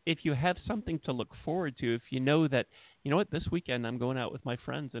if you have something to look forward to, if you know that, this weekend I'm going out with my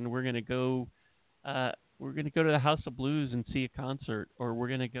friends and we're gonna go to the House of Blues and see a concert, or we're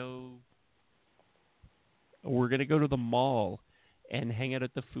gonna go to the mall and hang out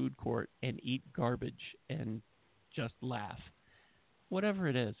at the food court and eat garbage and just laugh. Whatever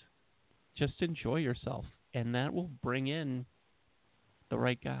it is, just enjoy yourself, and that will bring in the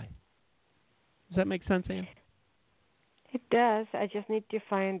right guy. Does that make sense, Ann? It does. I just need to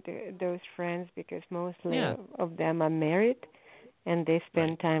find those friends because mostly of them are married, and they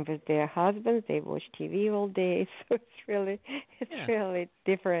spend time with their husbands. They watch TV all day, so it's really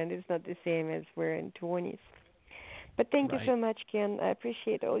different. It's not the same as we're in 20s. But thank you so much, Ken. I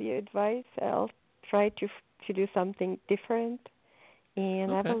appreciate all your advice. I'll try to do something different,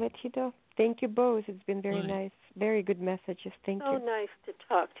 and I will let you know. Thank you both. It's been very nice. Very good messages. Thank you. So nice to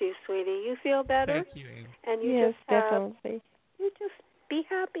talk to you, sweetie. You feel better? Thank you, Amy. And yes, definitely. You just be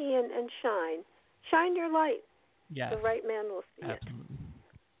happy and shine. Shine your light. Yes. The right man will see it.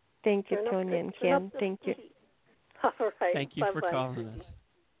 Thank you, Tony and Ken. Thank you. All right. Thank you for calling us.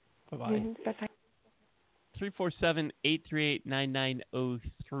 Bye-bye. Bye-bye.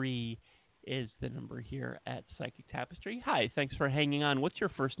 347-838-9903 is the number here at Psychic Tapestry. Hi, thanks for hanging on. What's your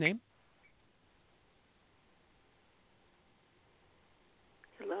first name?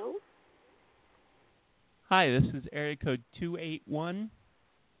 Hello? Hi, this is area code 281.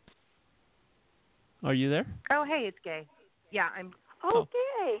 Are you there? Oh, hey, it's Gay. Yeah, I'm...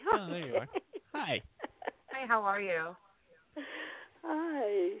 Okay. Oh, there you are. Hi. Hi, how are you?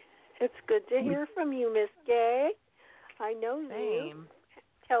 Hi. It's good to hear from you, Miss Gay. I know you.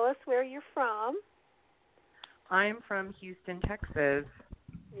 Tell us where you're from. I'm from Houston, Texas.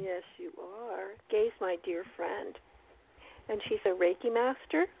 Yes, you are. Gay's my dear friend. And she's a Reiki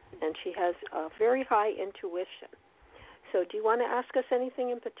master, and she has a very high intuition. So do you want to ask us anything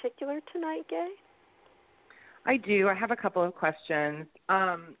in particular tonight, Gay? I do. I have a couple of questions.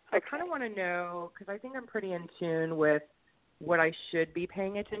 I kind of want to know, because I think I'm pretty in tune with what I should be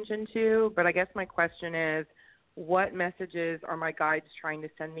paying attention to, but I guess my question is, what messages are my guides trying to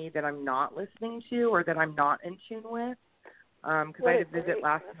send me that I'm not listening to or that I'm not in tune with? Because I had a visit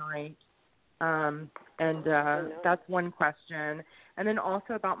last night, and that's one question. And then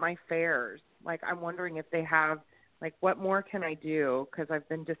also about my fairs. Like, I'm wondering if they have, like, what more can I do? Because I've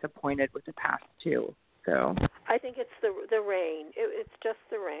been disappointed with the past two. So I think it's the rain. It's just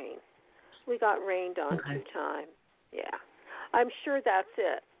the rain. We got rained on 2 times. Yeah. I'm sure that's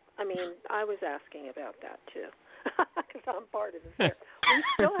it. I mean, I was asking about that, too, because I'm part of the fair. We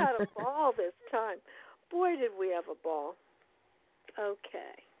still had a ball this time. Boy, did we have a ball.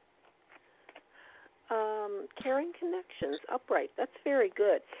 Okay. Caring connections, upright. That's very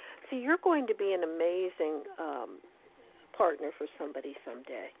good. See, you're going to be an amazing partner for somebody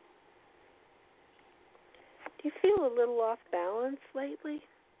someday. Do you feel a little off balance lately?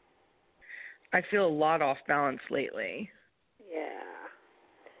 I feel a lot off balance lately. Yeah.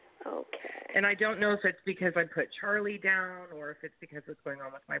 Okay. And I don't know if it's because I put Charlie down or if it's because what's going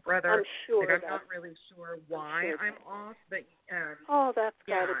on with my brother. I'm sure. Like, I'm not really sure why I'm off, but that's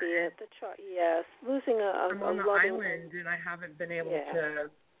got to be it. Yes, losing I'm on the loving island and I haven't been able to.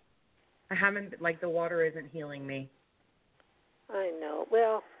 I haven't, like, the water isn't healing me. I know.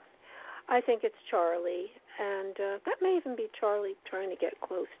 Well, I think it's Charlie, and that may even be Charlie trying to get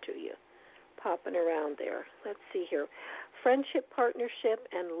close to you, popping around there. Let's see here. Friendship, partnership,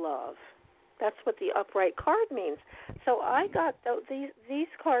 and love. That's what the upright card means. So I got these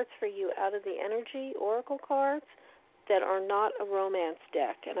cards for you out of the energy oracle cards that are not a romance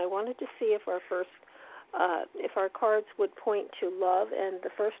deck, and I wanted to see if if our cards would point to love, and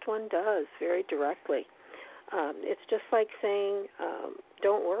the first one does very directly. It's just like saying,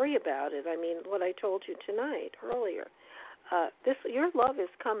 don't worry about it. I mean, what I told you tonight, earlier. Your love is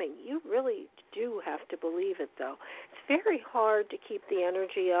coming. You really do have to believe it, though. It's very hard to keep the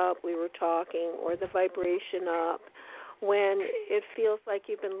energy up, we were talking, or the vibration up, when it feels like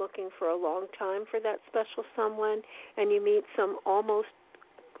you've been looking for a long time for that special someone, and you meet some almost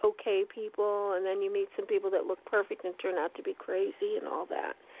okay people, and then you meet some people that look perfect and turn out to be crazy and all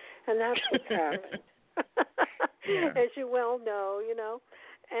that. And that's what's happened. Yeah. As you well know,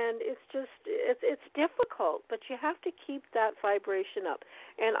 and it's difficult, but you have to keep that vibration up.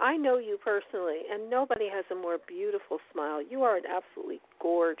 And I know you personally, and nobody has a more beautiful smile. You are an absolutely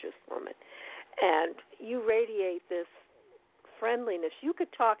gorgeous woman, and you radiate this friendliness. You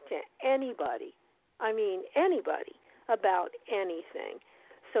could talk to anybody, anybody, about anything.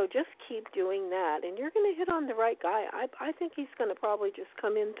 So just keep doing that, and you're going to hit on the right guy. I think he's going to probably just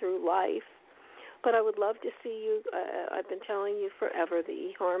come in through life. But I would love to see you. I've been telling you forever the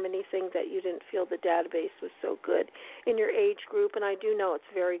eHarmony thing, that you didn't feel the database was so good in your age group, and I do know it's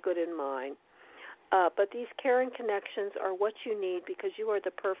very good in mine. But these caring connections are what you need, because you are the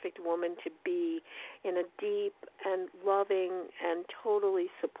perfect woman to be in a deep and loving and totally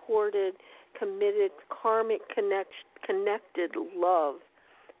supported, committed, karmic connected love.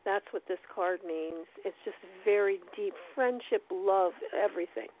 That's what this card means. It's just very deep friendship, love,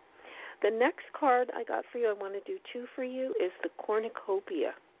 everything. The next card I got for you, I want to do two for you, is the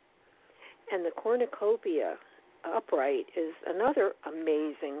cornucopia. And the cornucopia upright is another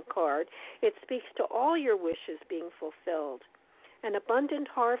amazing card. It speaks to all your wishes being fulfilled. An abundant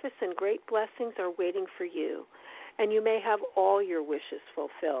harvest and great blessings are waiting for you, and you may have all your wishes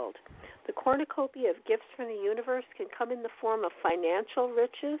fulfilled. The cornucopia of gifts from the universe can come in the form of financial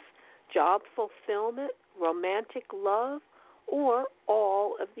riches, job fulfillment, romantic love, or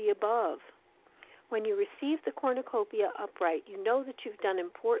all of the above. When you receive the cornucopia upright, you know that you've done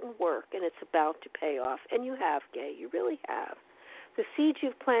important work and it's about to pay off. And you have, Gay. You really have. The seeds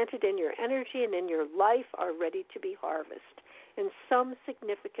you've planted in your energy and in your life are ready to be harvested in some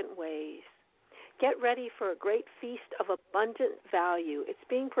significant ways. Get ready for a great feast of abundant value. It's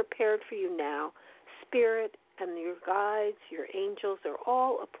being prepared for you now. Spirit and your guides, your angels are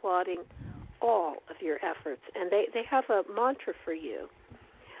all applauding all of your efforts. And they have a mantra for you.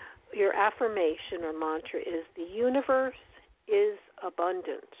 Your affirmation or mantra is, the universe is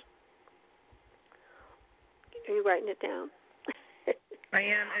abundant. Are you writing it down? I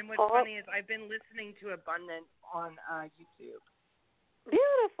am. And what's funny is I've been listening to Abundance on YouTube.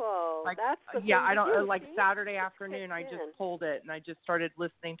 Beautiful. That's the thing I don't to do. like Saturday afternoon. I just pulled it and I just started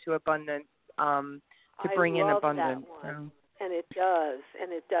listening to Abundance to bring in abundance. That one. And it does.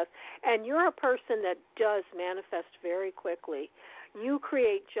 And you're a person that does manifest very quickly. You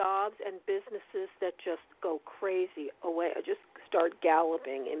create jobs and businesses that just go crazy away, just start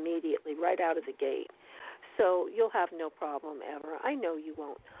galloping immediately right out of the gate. So you'll have no problem ever. I know you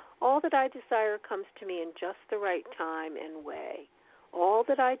won't. All that I desire comes to me in just the right time and way. All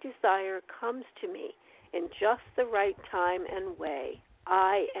that I desire comes to me in just the right time and way.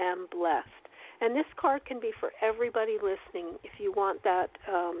 I am blessed. And this card can be for everybody listening. If you want that,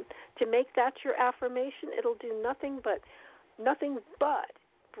 to make that your affirmation, it'll do nothing but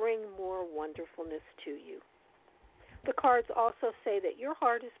bring more wonderfulness to you. The cards also say that your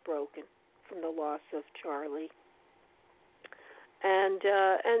heart is broken from the loss of Charlie. And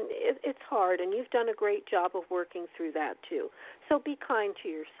it's hard, and you've done a great job of working through that too. So be kind to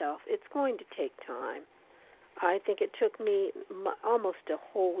yourself. It's going to take time. I think it took me almost a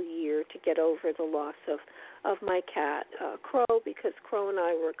whole year to get over the loss of my cat, Crow, because Crow and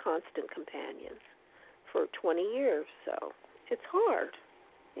I were constant companions for 20 years. So it's hard.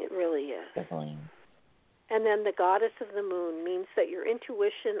 It really is. Definitely. And then the goddess of the moon means that your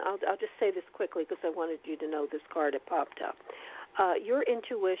intuition, I'll just say this quickly because I wanted you to know this card, it popped up. Your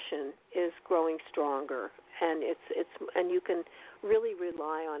intuition is growing stronger, and and you can really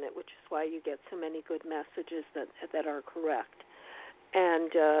rely on it, which is why you get so many good messages that are correct.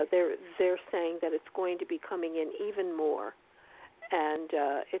 And they're saying that it's going to be coming in even more. And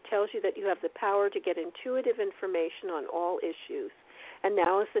it tells you that you have the power to get intuitive information on all issues. And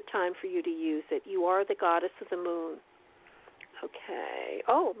now is the time for you to use it. You are the goddess of the moon. Okay.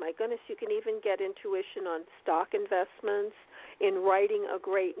 Oh, my goodness, you can even get intuition on stock investments, in writing a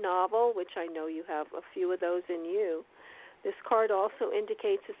great novel, which I know you have a few of those in you. This card also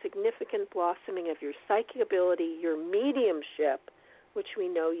indicates a significant blossoming of your psychic ability, your mediumship, which we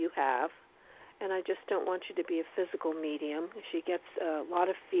know you have. And I just don't want you to be a physical medium. She gets a lot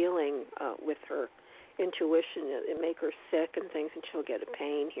of feeling with her intuition. It make her sick and things, and she'll get a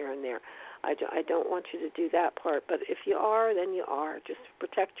pain here and there. I don't want you to do that part, but if you are, then you are. Just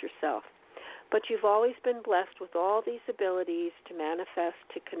protect yourself. But you've always been blessed with all these abilities to manifest,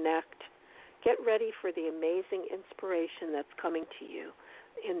 to connect. Get ready for the amazing inspiration that's coming to you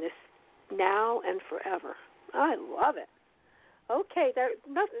in this now and forever. I love it. Okay, there's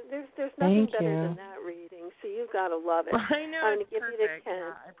nothing better than that reading, so you've got to love it. I know, I'm going it's to give perfect. you the Ken.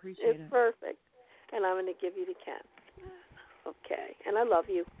 Yeah, I appreciate it. It's perfect, and I'm going to give you the Ken. Okay, and I love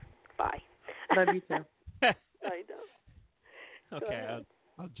you. Bye. Love you too. I know. Okay,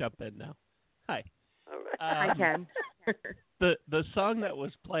 I'll jump in now. Hi. All right. Hi, Ken. the song that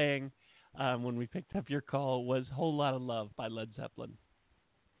was playing when we picked up your call was "Whole Lot of Love" by Led Zeppelin.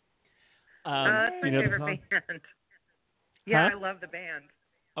 That's my favorite band. Yeah, Huh? I love the band.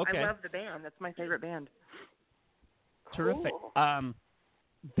 Okay. I love the band. That's my favorite band. Terrific. Cool.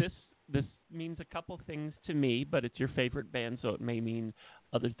 This means a couple things to me, but it's your favorite band, so it may mean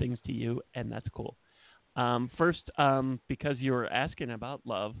other things to you, and that's cool. First, because you were asking about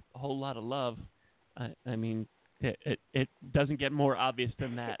love, a whole lot of love. I mean, it doesn't get more obvious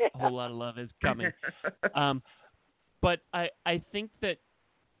than that. A whole lot of love is coming. But I think that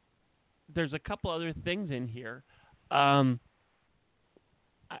there's a couple other things in here.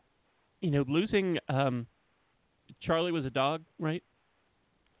 Losing Charlie was a dog, right?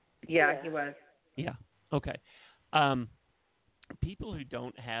 Yeah, he was. Yeah. Okay. People who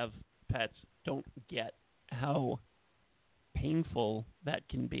don't have pets don't get how painful that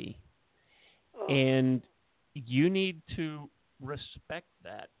can be. Oh. And you need to respect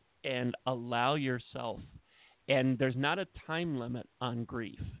that and allow yourself. And there's not a time limit on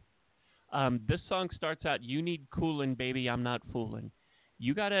grief. This song starts out, "You need cooling, baby, I'm not fooling."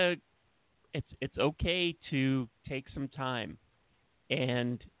 You gotta. It's okay to take some time,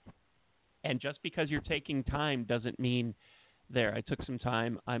 and just because you're taking time doesn't mean there. I took some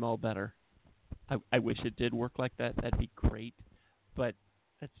time. I'm all better. I wish it did work like that. That'd be great, but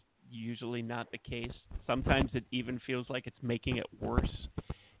that's usually not the case. Sometimes it even feels like it's making it worse,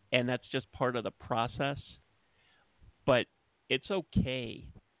 and that's just part of the process. But it's okay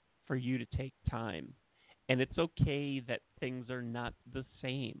for you to take time, and it's okay that things are not the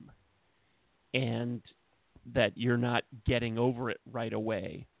same, and that you're not getting over it right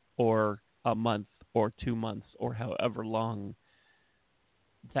away, or a month, or 2 months, or however long.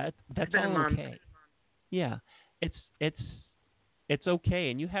 That's all okay. Yeah, it's okay,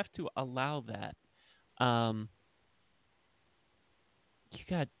 and you have to allow that.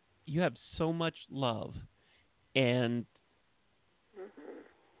 You have so much love, and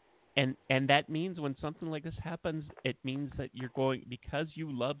that means when something like this happens, it means that you're going, because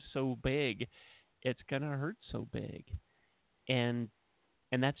you love so big, it's gonna hurt so big, and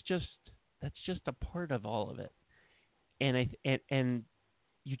that's just a part of all of it, and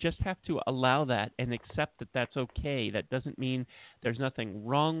you just have to allow that and accept that that's okay. That doesn't mean there's nothing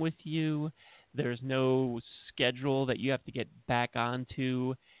wrong with you. There's no schedule that you have to get back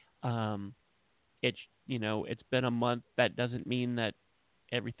onto. It's been a month. That doesn't mean that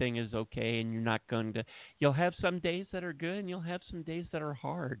everything is okay and you're not going to. You'll have some days that are good and you'll have some days that are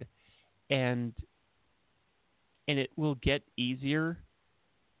hard, and it will get easier.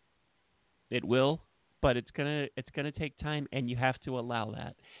 It will. But it's gonna take time, and you have to allow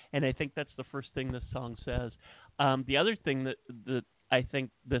that. And I think that's the first thing this song says. The other thing that I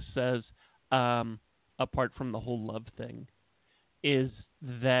think this says, apart from the whole love thing, is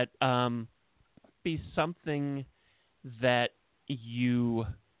that be something that you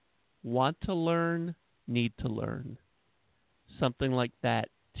want to learn, need to learn, something like that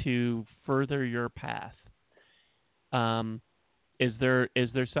to further your path. Is there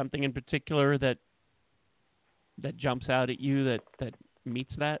something in particular that jumps out at you that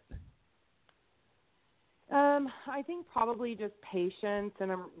meets that? I think probably just patience,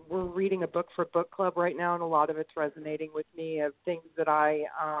 and we're reading a book for book club right now, and a lot of it's resonating with me of things that I,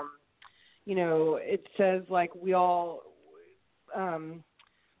 it says like we all,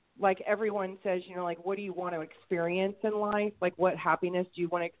 like everyone says, like what do you want to experience in life? Like what happiness do you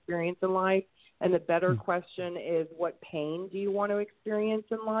want to experience in life? And the better question is what pain do you want to experience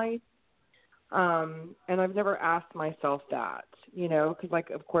in life? And I've never asked myself that, because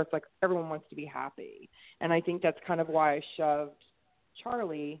of course, everyone wants to be happy. And I think that's kind of why I shoved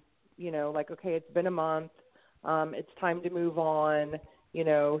Charlie, okay, it's been a month. It's time to move on.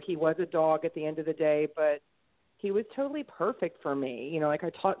 He was a dog at the end of the day, but he was totally perfect for me. I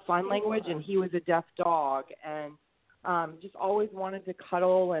taught sign language and he was a deaf dog, and just always wanted to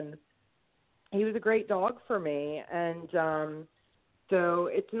cuddle, and he was a great dog for me. And, so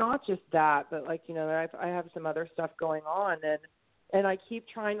it's not just that, but I have some other stuff going on, and I keep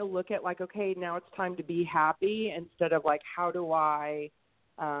trying to look at okay, now it's time to be happy, instead of how do I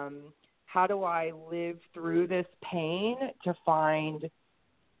live through this pain to find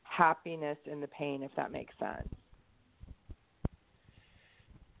happiness in the pain, if that makes sense.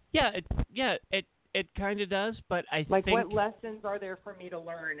 Yeah, It kind of does, but I like, think... what lessons are there for me to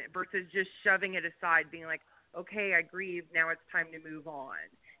learn versus just shoving it aside, being like, okay, I grieved, now it's time to move on.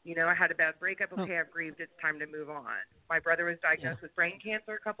 You know, I had a bad breakup, okay, I've grieved, it's time to move on. My brother was diagnosed with brain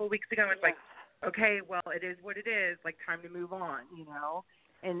cancer a couple of weeks ago. It's like, okay, well, it is what it is, like, time to move on, you know?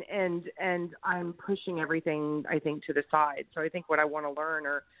 And I'm pushing everything, I think, to the side. So I think what I want to learn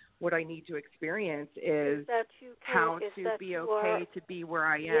or what I need to experience is how to be okay to be where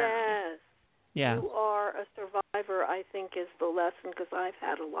I am. Yes. Yeah. You are a survivor, I think, is the lesson, because I've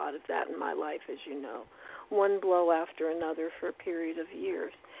had a lot of that in my life, as you know. One blow after another for a period of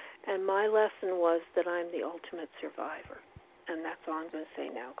years. And my lesson was that I'm the ultimate survivor. And that's all I'm going to say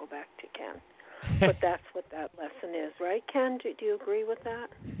now. Go back to Ken. But that's what that lesson is, right, Ken? Do you agree with that?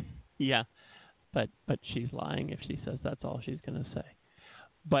 Yeah, but she's lying if she says that's all she's going to say.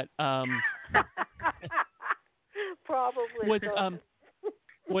 But probably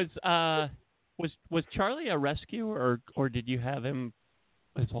was Charlie a rescue, or did you have him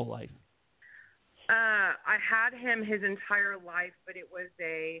his whole life? I had him his entire life, but it was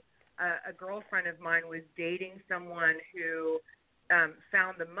a girlfriend of mine was dating someone who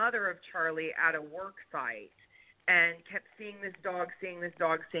found the mother of Charlie at a work site and kept seeing this dog,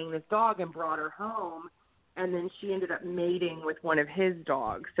 and brought her home. And then she ended up mating with one of his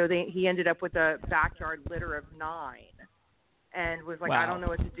dogs. So he ended up with a backyard litter of 9 and was like, wow. I don't know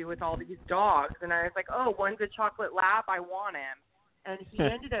what to do with all these dogs. And I was like, oh, one's a chocolate lab. I want him. And he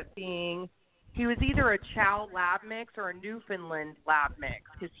ended up being, he was either a Chow lab mix or a Newfoundland lab mix,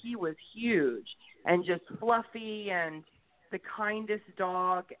 because he was huge and just fluffy and the kindest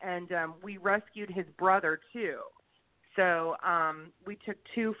dog. And we rescued his brother, too. So we took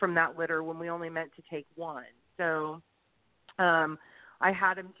 2 from that litter when we only meant to take 1. So I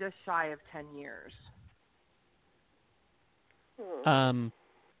had him just shy of 10 years.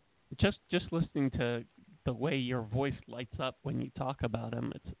 Just listening to the way your voice lights up when you talk about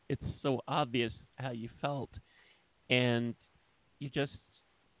him, it's so obvious how you felt, and you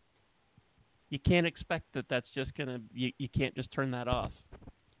can't expect that's just gonna you can't just turn that off,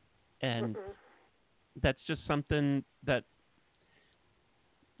 and that's just something that,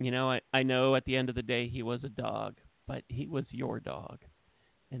 you know, I know at the end of the day he was a dog, but he was your dog,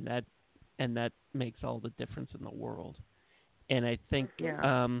 and that makes all the difference in the world. And I think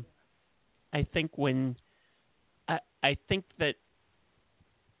I think that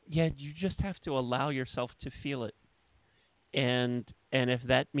you just have to allow yourself to feel it, and if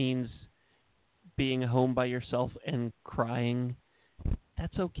that means being home by yourself and crying,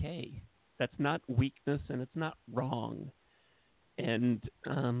 that's okay. That's not weakness, and it's not wrong. And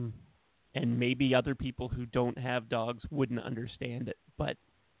maybe other people who don't have dogs wouldn't understand it, but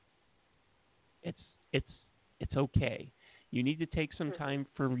it's okay. You need to take some time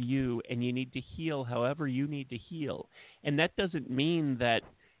for you, and you need to heal however you need to heal. And that doesn't mean that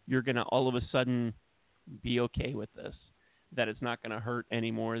you're going to all of a sudden be okay with this, that it's not going to hurt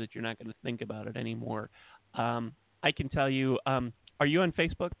anymore, that you're not going to think about it anymore. I can tell you, are you on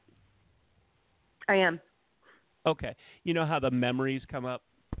Facebook? I am. Okay. You know how the memories come up?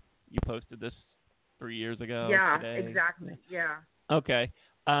 You posted this 3 years ago. Yeah, today. exactly. Yeah. Okay.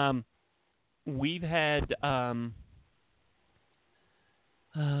 We've had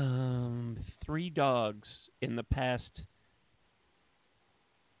 3 dogs in the past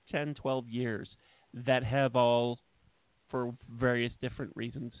 10, 12 years that have all, for various different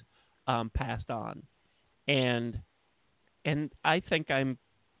reasons, passed on. And I think I'm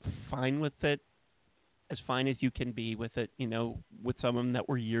fine with it, as fine as you can be with it, you know, with some of them that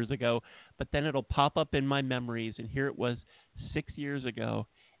were years ago. But then it'll pop up in my memories, and here it was 6 years ago,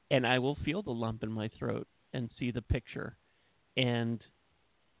 and I will feel the lump in my throat and see the picture. And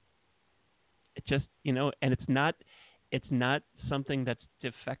it just, you know, and it's not something that's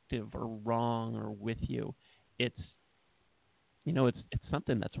defective or wrong or with you. It's, you know, it's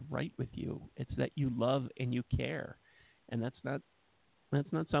something that's right with you. It's that you love and you care, and that's not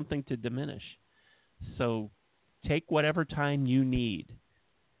something to diminish. So take whatever time you need,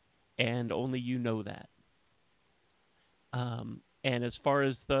 and only you know that. And as far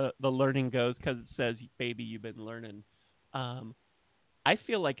as the learning goes, because it says, baby, you've been learning, I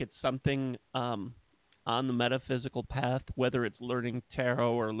feel like it's something on the metaphysical path, whether it's learning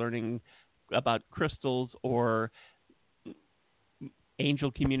tarot or learning about crystals or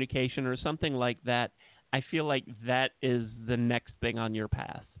angel communication or something like that. I feel like that is the next thing on your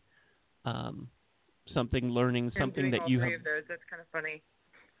path. Something I'm that you have. of those. That's kind of funny.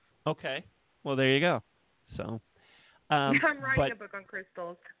 Okay, well there you go. So I'm writing a book on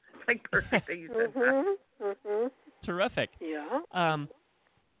crystals. It's like perfect that you said that. Terrific. Yeah.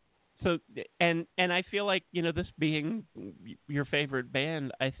 So and I feel like, this being your favorite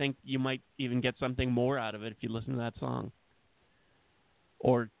band, I think you might even get something more out of it if you listen to that song.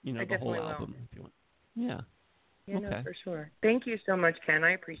 Or, the whole album if you want. Yeah. Yeah, okay. No, for sure. Thank you so much, Ken.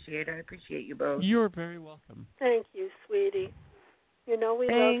 I appreciate it. I appreciate you both. You're very welcome. Thank you, sweetie. We love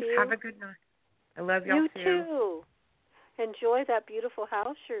Thanks. you. Have a good night. I love y'all You too. Enjoy that beautiful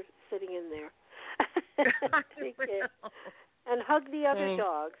house you're sitting in there. Take care. And hug the other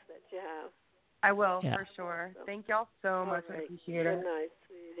dogs that you have. I will, for sure. Thank y'all so much. Right. I appreciate it. Good night,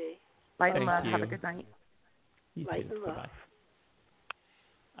 sweetie. Light and love. Have a good night. You Light too. and love. Bye-bye.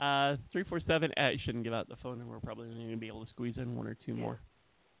 347. I shouldn't give out the phone number. We're probably only going to be able to squeeze in one or two more.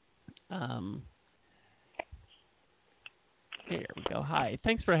 There we go. Hi.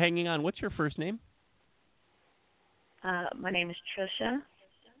 Thanks for hanging on. What's your first name? My name is Trisha.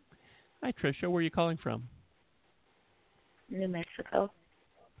 Hi, Trisha. Where are you calling from? New Mexico.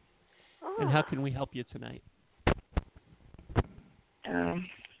 And how can we help you tonight? I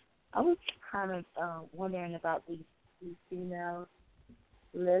was kind of wondering about these females,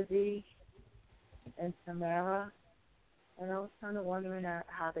 Lizzie and Tamara, and I was kind of wondering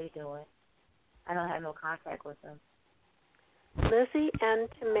how they doing. I don't have no contact with them. Lizzie and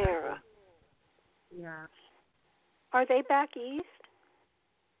Tamara. Yeah. Are they back east?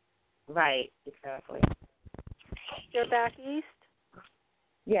 Right, exactly. They're back east?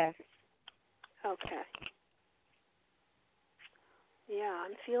 Yes. Okay. Yeah,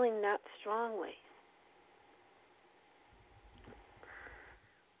 I'm feeling that strongly.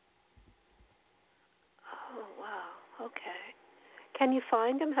 Oh, wow. Okay. Can you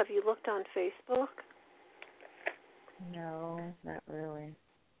find them? Have you looked on Facebook? No, not really.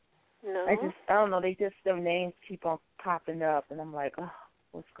 No? I don't know, their names keep on popping up, and I'm like, oh,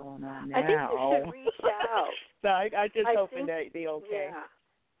 what's going on now? I think you should reach out. So I just hoping that they're okay.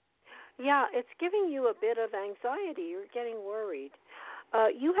 Yeah, it's giving you a bit of anxiety. You're getting worried.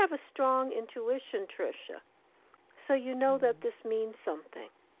 You have a strong intuition, Tricia, so you know that this means something.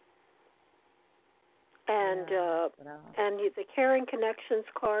 And the Caring Connections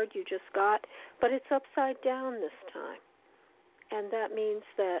card you just got, but it's upside down this time. And that means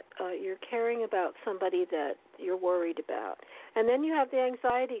that you're caring about somebody that you're worried about. And then you have the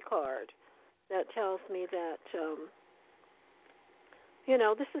anxiety card that tells me that,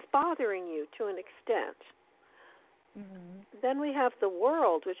 this is bothering you to an extent. Mm-hmm. Then we have the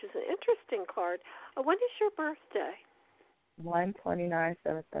World, which is an interesting card. When is your birthday?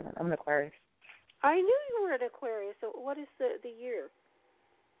 1/29/77. I'm an Aquarius. I knew you were an Aquarius. So what is the year?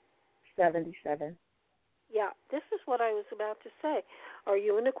 77. Yeah, this is what I was about to say. Are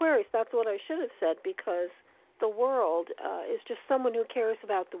you an Aquarius? That's what I should have said, because the World is just someone who cares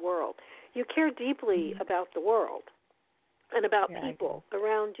about the world. You care deeply about the world and about people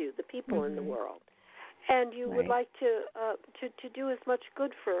around you, the people in the world. And you would like to do as much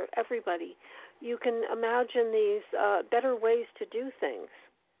good for everybody. You can imagine these better ways to do things.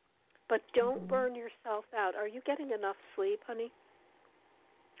 But don't burn yourself out. Are you getting enough sleep, honey?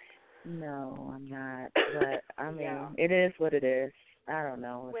 No, I'm not. But, I mean, it is what it is. I don't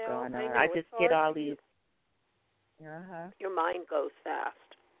know what's going on. I just get all these. Your mind goes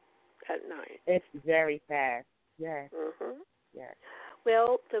fast at night. It's very fast. Yes. Yes.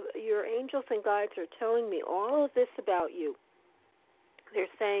 Well, your angels and guides are telling me all of this about you. They're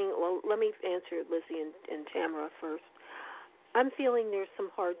saying, well, let me answer Lizzie and Tamara first. I'm feeling there's some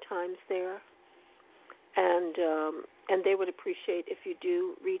hard times there, and they would appreciate if you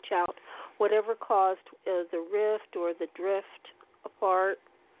do reach out. Whatever caused the rift or the drift apart,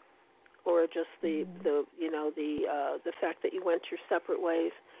 or just the fact that you went your separate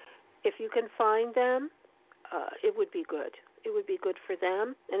ways, if you can find them, it would be good. It would be good for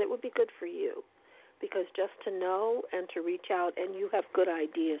them, and it would be good for you, because just to know and to reach out, and you have good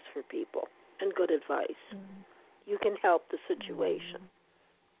ideas for people and good advice. You can help the situation.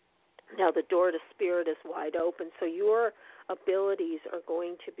 Now the door to spirit is wide open, so your abilities are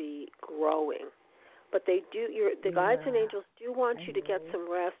going to be growing. But the guides and angels do want you to get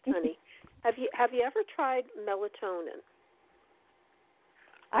some rest, honey. Have you ever tried melatonin?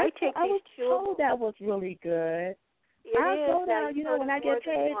 I was told that was really good. I go down, when I get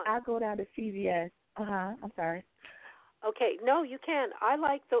paid, I go down to CVS. I'm sorry. Okay, no, you can. I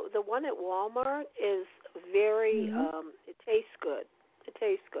like the one at Walmart is very. It tastes good. It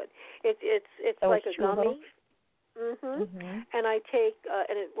tastes good. It's like a gummy. And I take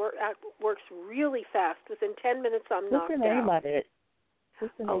and it works really fast. Within 10 minutes, I'm knocked out. What's the name of it?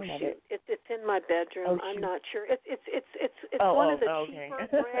 It's in my bedroom. I'm not sure. It's one of the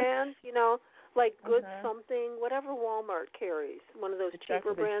cheaper brands. like Good Something, whatever Walmart carries, one of those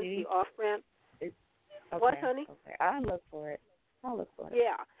cheaper brands, the off-brand. Okay. What, honey? Okay, I'll look for it.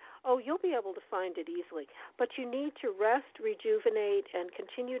 Yeah. Oh, you'll be able to find it easily. But you need to rest, rejuvenate, and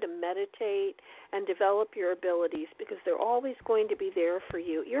continue to meditate and develop your abilities because they're always going to be there for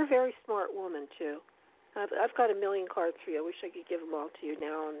you. You're a very smart woman, too. I've got a million cards for you. I wish I could give them all to you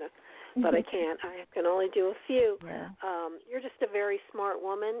now, but I can't. I can only do a few. Yeah. You're just a very smart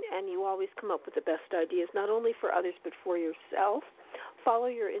woman, and you always come up with the best ideas, not only for others but for yourself. Follow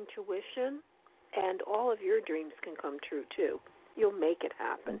your intuition, and all of your dreams can come true, too. You'll make it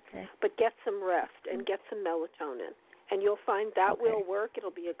happen. Okay. But get some rest and get some melatonin, and you'll find that will work.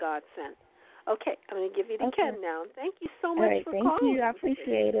 It'll be a godsend. Okay, I'm going to give you to Ken now. Thank you so much for calling. Thank you. I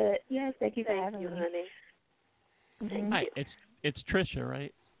appreciate it. Yes, thank you for having me. Honey. Mm-hmm. Hi, it's Tricia,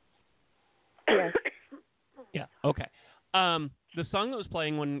 right? Yes. Yeah. Okay. The song that was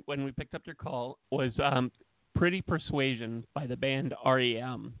playing when we picked up your call was "Pretty Persuasion" by the band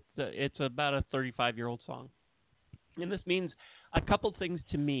REM. It's about a 35-year-old song, and this means a couple things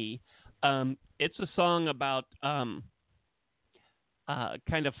to me. It's a song about kind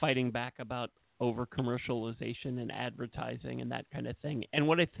of fighting back about over-commercialization and advertising and that kind of thing. And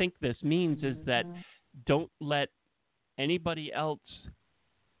what I think this means is that don't let anybody else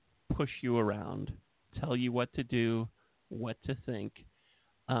push you around, tell you what to do, what to think,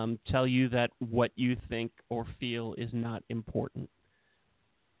 tell you that what you think or feel is not important.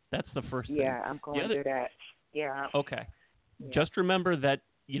 That's the first thing. Yeah, I'm going through that. Yeah. Okay. Yeah. Just remember that,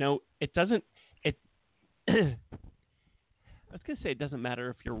 it doesn't, I was going to say it doesn't matter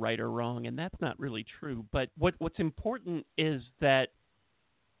if you're right or wrong, and that's not really true. But what's important is that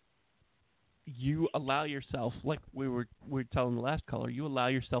you allow yourself, like we were telling the last caller, you allow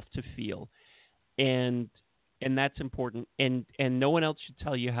yourself to feel, and that's important. And no one else should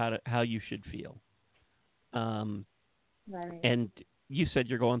tell you how you should feel. Right. And you said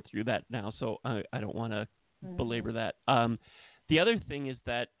you're going through that now, so I don't want to belabor that. The other thing is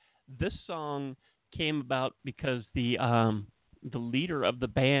that this song came about because the leader of the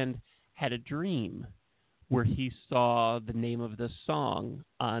band had a dream where he saw the name of this song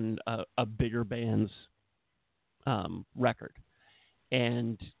on a bigger band's record.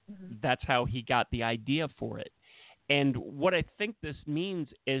 And that's how he got the idea for it. And what I think this means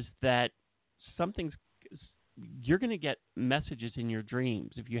is that you're going to get messages in your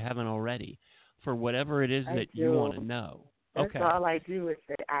dreams, if you haven't already, for whatever it is that you want to know. That's all I do is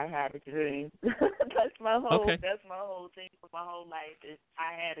say I had a dream. That's my whole thing for my whole life is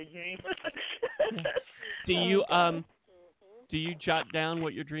I had a dream. Do you jot down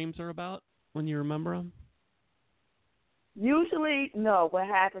what your dreams are about when you remember them? Usually, no. What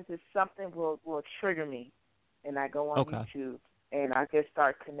happens is something will trigger me, and I go on YouTube, and I just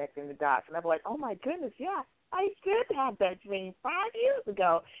start connecting the dots, and I'm like, oh my goodness, yeah, I did have that dream 5 years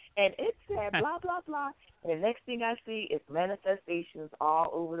ago, and it said blah blah blah. And the next thing I see is manifestations all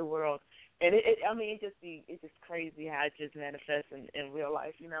over the world, and it's just crazy how it just manifests in real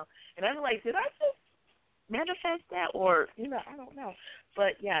life, And I'm like, did I just manifest that, or I don't know,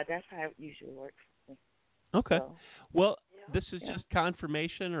 but yeah, that's how it usually works. Okay. So, well, this is just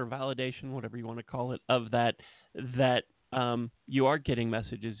confirmation or validation, whatever you want to call it, of that you are getting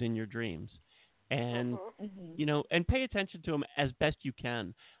messages in your dreams. And, and pay attention to them as best you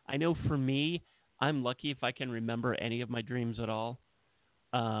can. I know for me, I'm lucky if I can remember any of my dreams at all.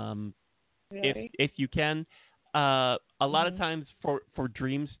 If you can, a lot of times for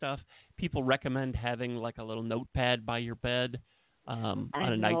dream stuff, people recommend having like a little notepad by your bed on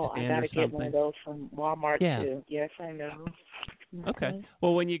a nightstand or something. I gotta get one of those from Walmart too. Yes, I know. Okay.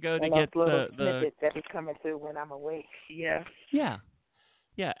 Well, when you go to and get the snippets that be coming through when I'm awake. Yeah.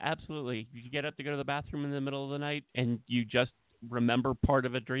 Yeah, absolutely. You get up to go to the bathroom in the middle of the night and you just remember part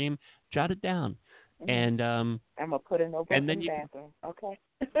of a dream, jot it down. And I'm gonna put a notebook in the bathroom. Okay.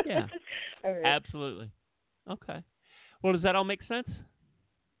 Yeah. All right. Absolutely. Okay. Well, does that all make sense?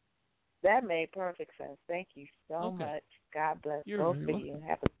 That made perfect sense. Thank you so much. God bless both of you.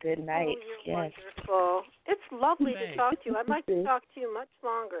 Have a good night. Oh, you're wonderful. It's lovely to talk to you. I'd like to talk to you much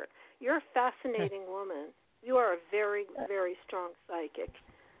longer. You're a fascinating woman. You are a very, very strong psychic.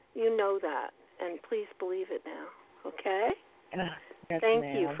 You know that, and please believe it now. Okay? Yes, Thank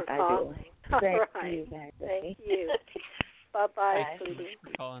ma'am. you for calling. Thank right. you. Thank you. Bye-bye, sweetie. Thanks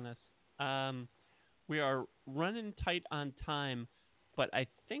for calling us. We are running tight on time, but I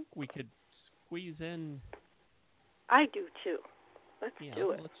think we could squeeze in. I do, too. Let's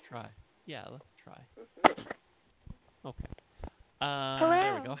do it. Let's try. Yeah, let's try. Okay. Hello.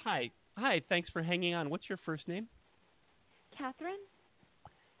 There we go. Hi, thanks for hanging on. What's your first name? Catherine.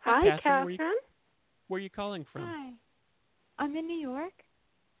 Hi, Catherine. Where are you calling from? Hi. I'm in New York.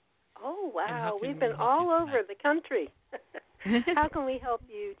 Oh, wow. We've been all over the country. How can we help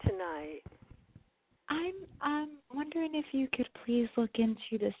you tonight? I'm wondering if you could please look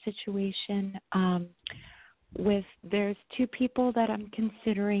into the situation with there's two people that I'm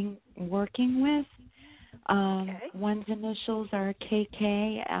considering working with. One's initials are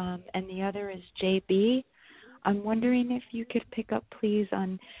KK and the other is JB. I'm wondering if you could pick up, please,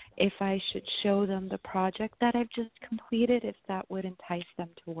 on if I should show them the project that I've just completed, if that would entice them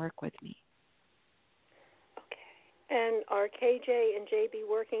to work with me. Okay. And are KJ and JB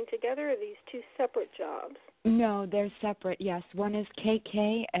working together, or are these two separate jobs? No, they're separate, yes. One is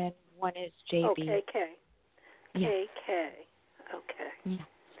KK and one is JB. Oh, KK. Yes. KK. Okay. Yeah.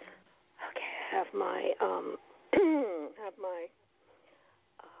 Okay, I have my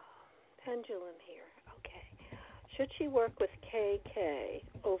pendulum here. Okay. Should she work with KK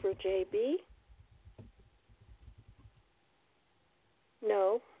over JB?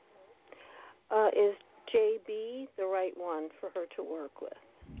 No. Is JB the right one for her to work with?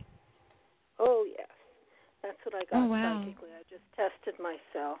 Oh, yes. That's what I got psychically. I just tested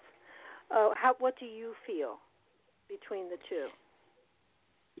myself. What do you feel between the two?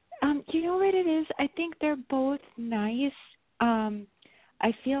 You know what it is? I think they're both nice.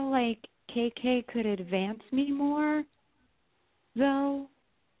 I feel like KK could advance me more, though,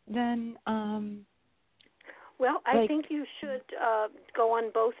 than Well, I think you should go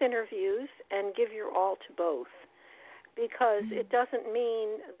on both interviews and give your all to both, because it doesn't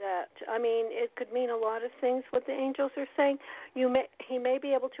mean that, it could mean a lot of things, what the angels are saying. He may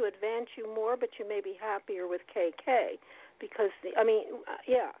be able to advance you more, but you may be happier with KK, because, I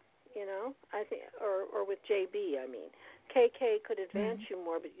think, or with JB, KK could advance you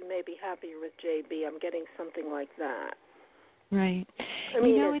more, but you may be happier with JB. I'm getting something like that. Right. Is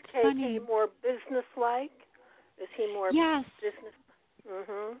it's KK funny. more business-like? Is he more business?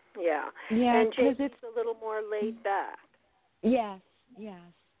 Mm-hmm. Yeah. Yeah, and JB's a little more laid back. Yes. Okay.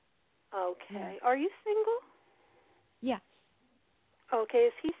 Yes. Are you single? Yes. Okay.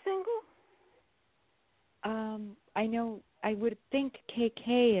 Is he single? I know. I would think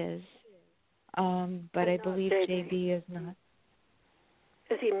KK is, but I believe JB is not.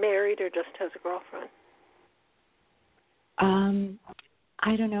 Is he married or just has a girlfriend?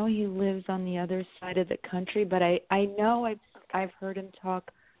 I don't know. He lives on the other side of the country, but I know I've heard him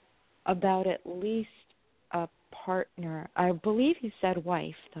talk about at least a partner. I believe he said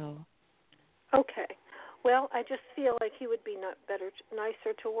wife, though. Okay. Well, I just feel like he would be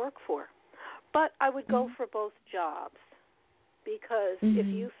nicer to work for. But I would go for both jobs, because if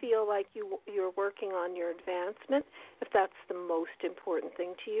you feel like you're working on your advancement, if that's the most important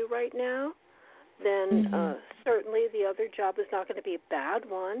thing to you right now, then certainly the other job is not going to be a bad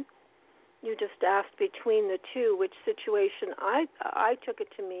one. You just asked between the two which situation I took it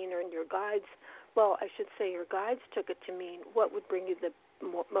to mean, or in your guides, well, I should say your guides took it to mean what would bring you the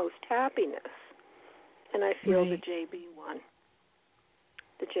most happiness. And I feel the JB one.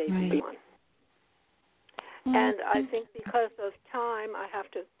 The JB one. And I think because of time, I have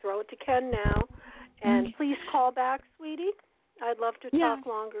to throw it to Ken now. And please call back, sweetie. I'd love to talk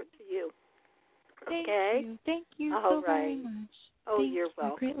longer to you. Okay? Thank you so very much. Oh, you're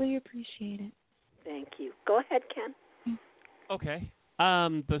welcome. I greatly appreciate it. Thank you. Go ahead, Ken. Okay.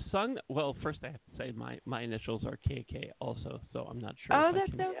 The song, well, first I have to say my initials are KK also, so I'm not sure. Oh,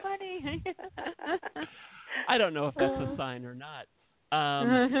 that's so funny. I don't know if that's a sign or not.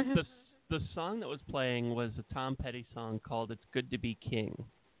 The song that was playing was a Tom Petty song called "It's Good to Be King."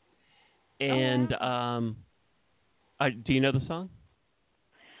 And do you know the song?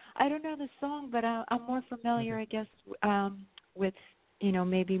 I don't know the song, but I'm more familiar, I guess, with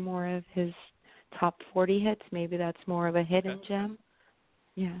maybe more of his top 40 hits. Maybe that's more of a hidden gem.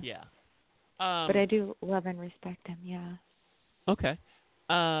 Yeah. Yeah. But I do love and respect him. Yeah. Okay.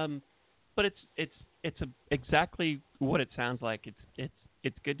 But it's exactly what it sounds like.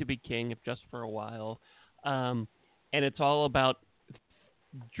 It's good to be king, if just for a while, and it's all about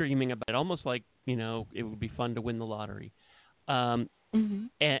dreaming about it, almost like it would be fun to win the lottery. And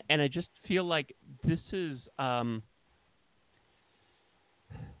I just feel like this is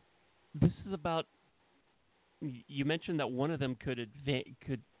about. You mentioned that one of them could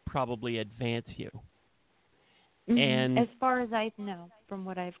probably advance you. And as far as I know, from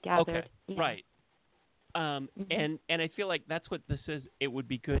what I've gathered. Okay, right. And I feel like that's what this is. It would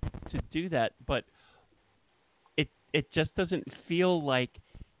be good to do that, but it just doesn't feel like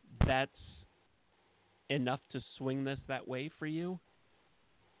that's enough to swing this that way for you.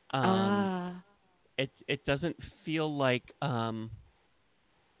 It doesn't feel like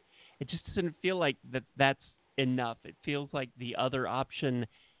it just doesn't feel like that's enough. It feels like the other option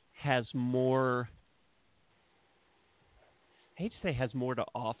has more. I hate to say has more to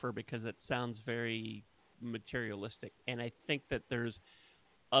offer because it sounds very materialistic, and I think that there's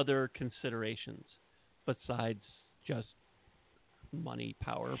other considerations besides just money,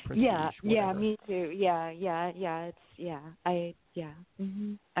 power, prestige, whatever. Me too. I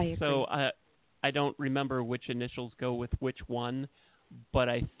agree. So I don't remember which initials go with which one, but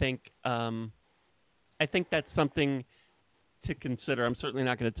I think that's something to consider. I'm certainly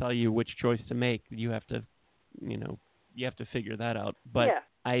not going to tell you which choice to make. You have to, you have to figure that out. But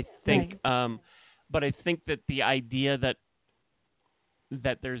I think, but I think that the idea that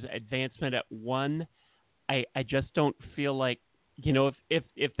there's advancement at one, I just don't feel like,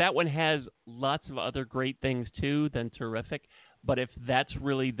 if that one has lots of other great things too, then terrific. But if that's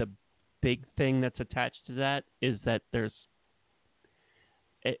really the big thing that's attached to that, is that there's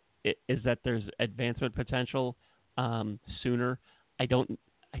advancement potential sooner, I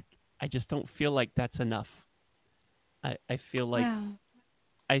just don't feel like that's enough. I feel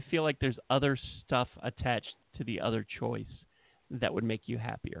like there's other stuff attached to the other choice that would make you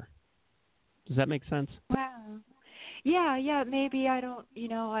happier. Does that make sense? Wow. Yeah, maybe I don't,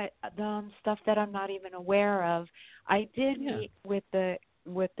 stuff that I'm not even aware of. I did meet with the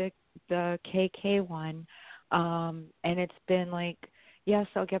KK one, and it's been like, yes,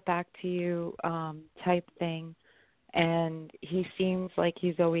 I'll get back to you type thing, and he seems like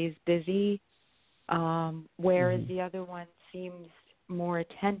he's always busy, whereas the other one seems more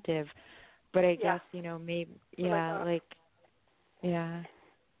attentive, but I guess, maybe,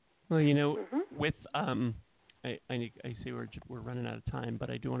 Well, with I see we're running out of time,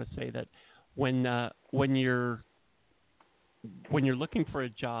 but I do want to say that when you're looking for a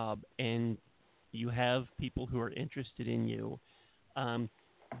job and you have people who are interested in you,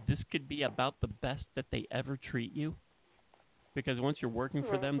 this could be about the best that they ever treat you, because once you're working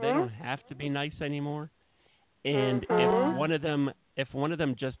for them, they don't have to be nice anymore. And if one of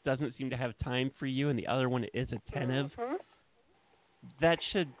them just doesn't seem to have time for you, and the other one is attentive, that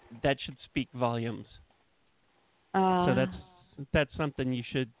should speak volumes. So that's something you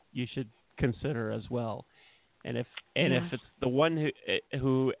should consider as well. And if it's the one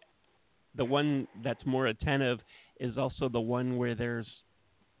who the one that's more attentive is also the one where there's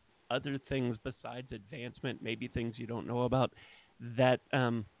other things besides advancement, maybe things you don't know about, that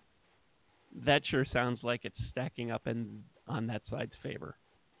sure sounds like it's stacking up on that side's favor.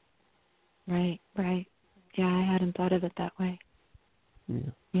 Right. Yeah, I hadn't thought of it that way.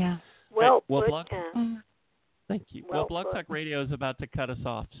 Yeah. Well, thank you. Blog Talk Radio is about to cut us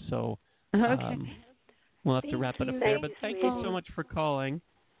off, so we'll have to wrap it up there. But thank you so much for calling.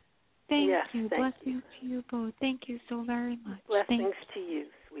 Thank you. Blessings to you both. Thank you so very much. Blessings to you,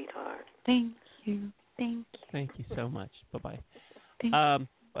 sweetheart. Thank you. Thank you so much. Bye-bye.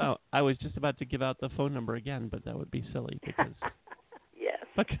 Well, I was just about to give out the phone number again, but that would be silly because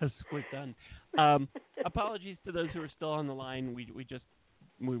because we're done. Apologies to those who are still on the line.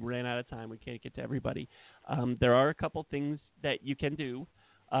 We ran out of time. We can't get to everybody. There are a couple things that you can do.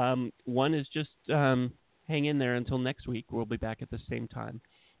 One is just hang in there until next week. We'll be back at the same time.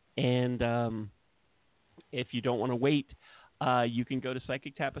 And if you don't want to wait, you can go to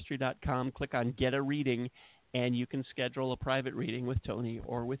psychictapestry.com, click on Get a Reading, and you can schedule a private reading with Tony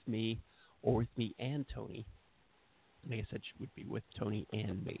or with me and Tony. I guess it would be with Tony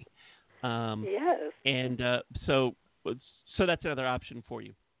and me. Yes. And so that's another option for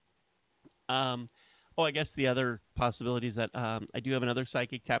you. I guess the other possibility is that I do have another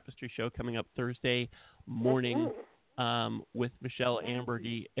Psychic Tapestry show coming up Thursday morning with Michelle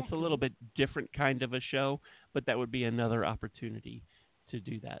Ambergy. It's a little bit different kind of a show, but that would be another opportunity to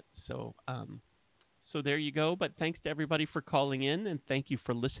do that. So so there you go. But thanks to everybody for calling in, and thank you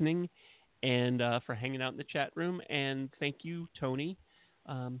for listening and for hanging out in the chat room. And thank you, Tony.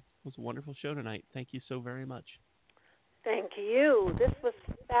 It was a wonderful show tonight. Thank you so very much. Thank you. This was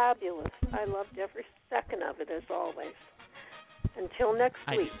fabulous. I loved every second of it, as always. Until next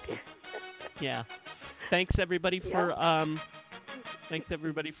week. Yeah. Thanks everybody for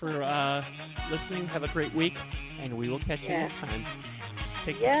listening. Have a great week, and we will catch you next time.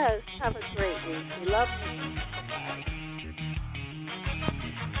 Take care. Yes. Have a great week. We love you. Bye.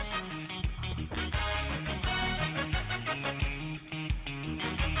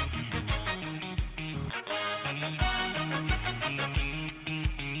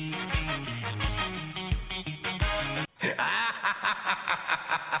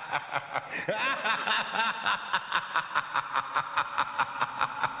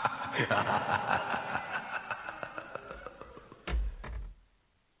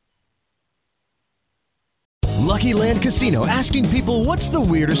 Lucky Land Casino, asking people, what's the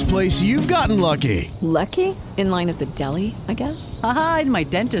weirdest place you've gotten lucky? Lucky? In line at the deli, I guess? Aha, in my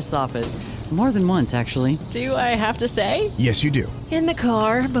dentist's office. More than once, actually. Do I have to say? Yes, you do. In the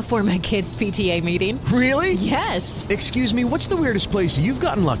car before my kids' PTA meeting. Really? Yes. Excuse me, what's the weirdest place you've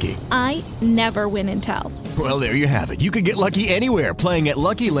gotten lucky? I never win and tell. Well, there you have it. You can get lucky anywhere, playing at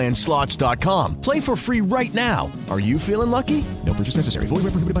LuckyLandSlots.com. Play for free right now. Are you feeling lucky? No purchase necessary. Void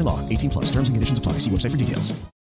where prohibited by law. 18+. Terms and conditions apply. See website for details.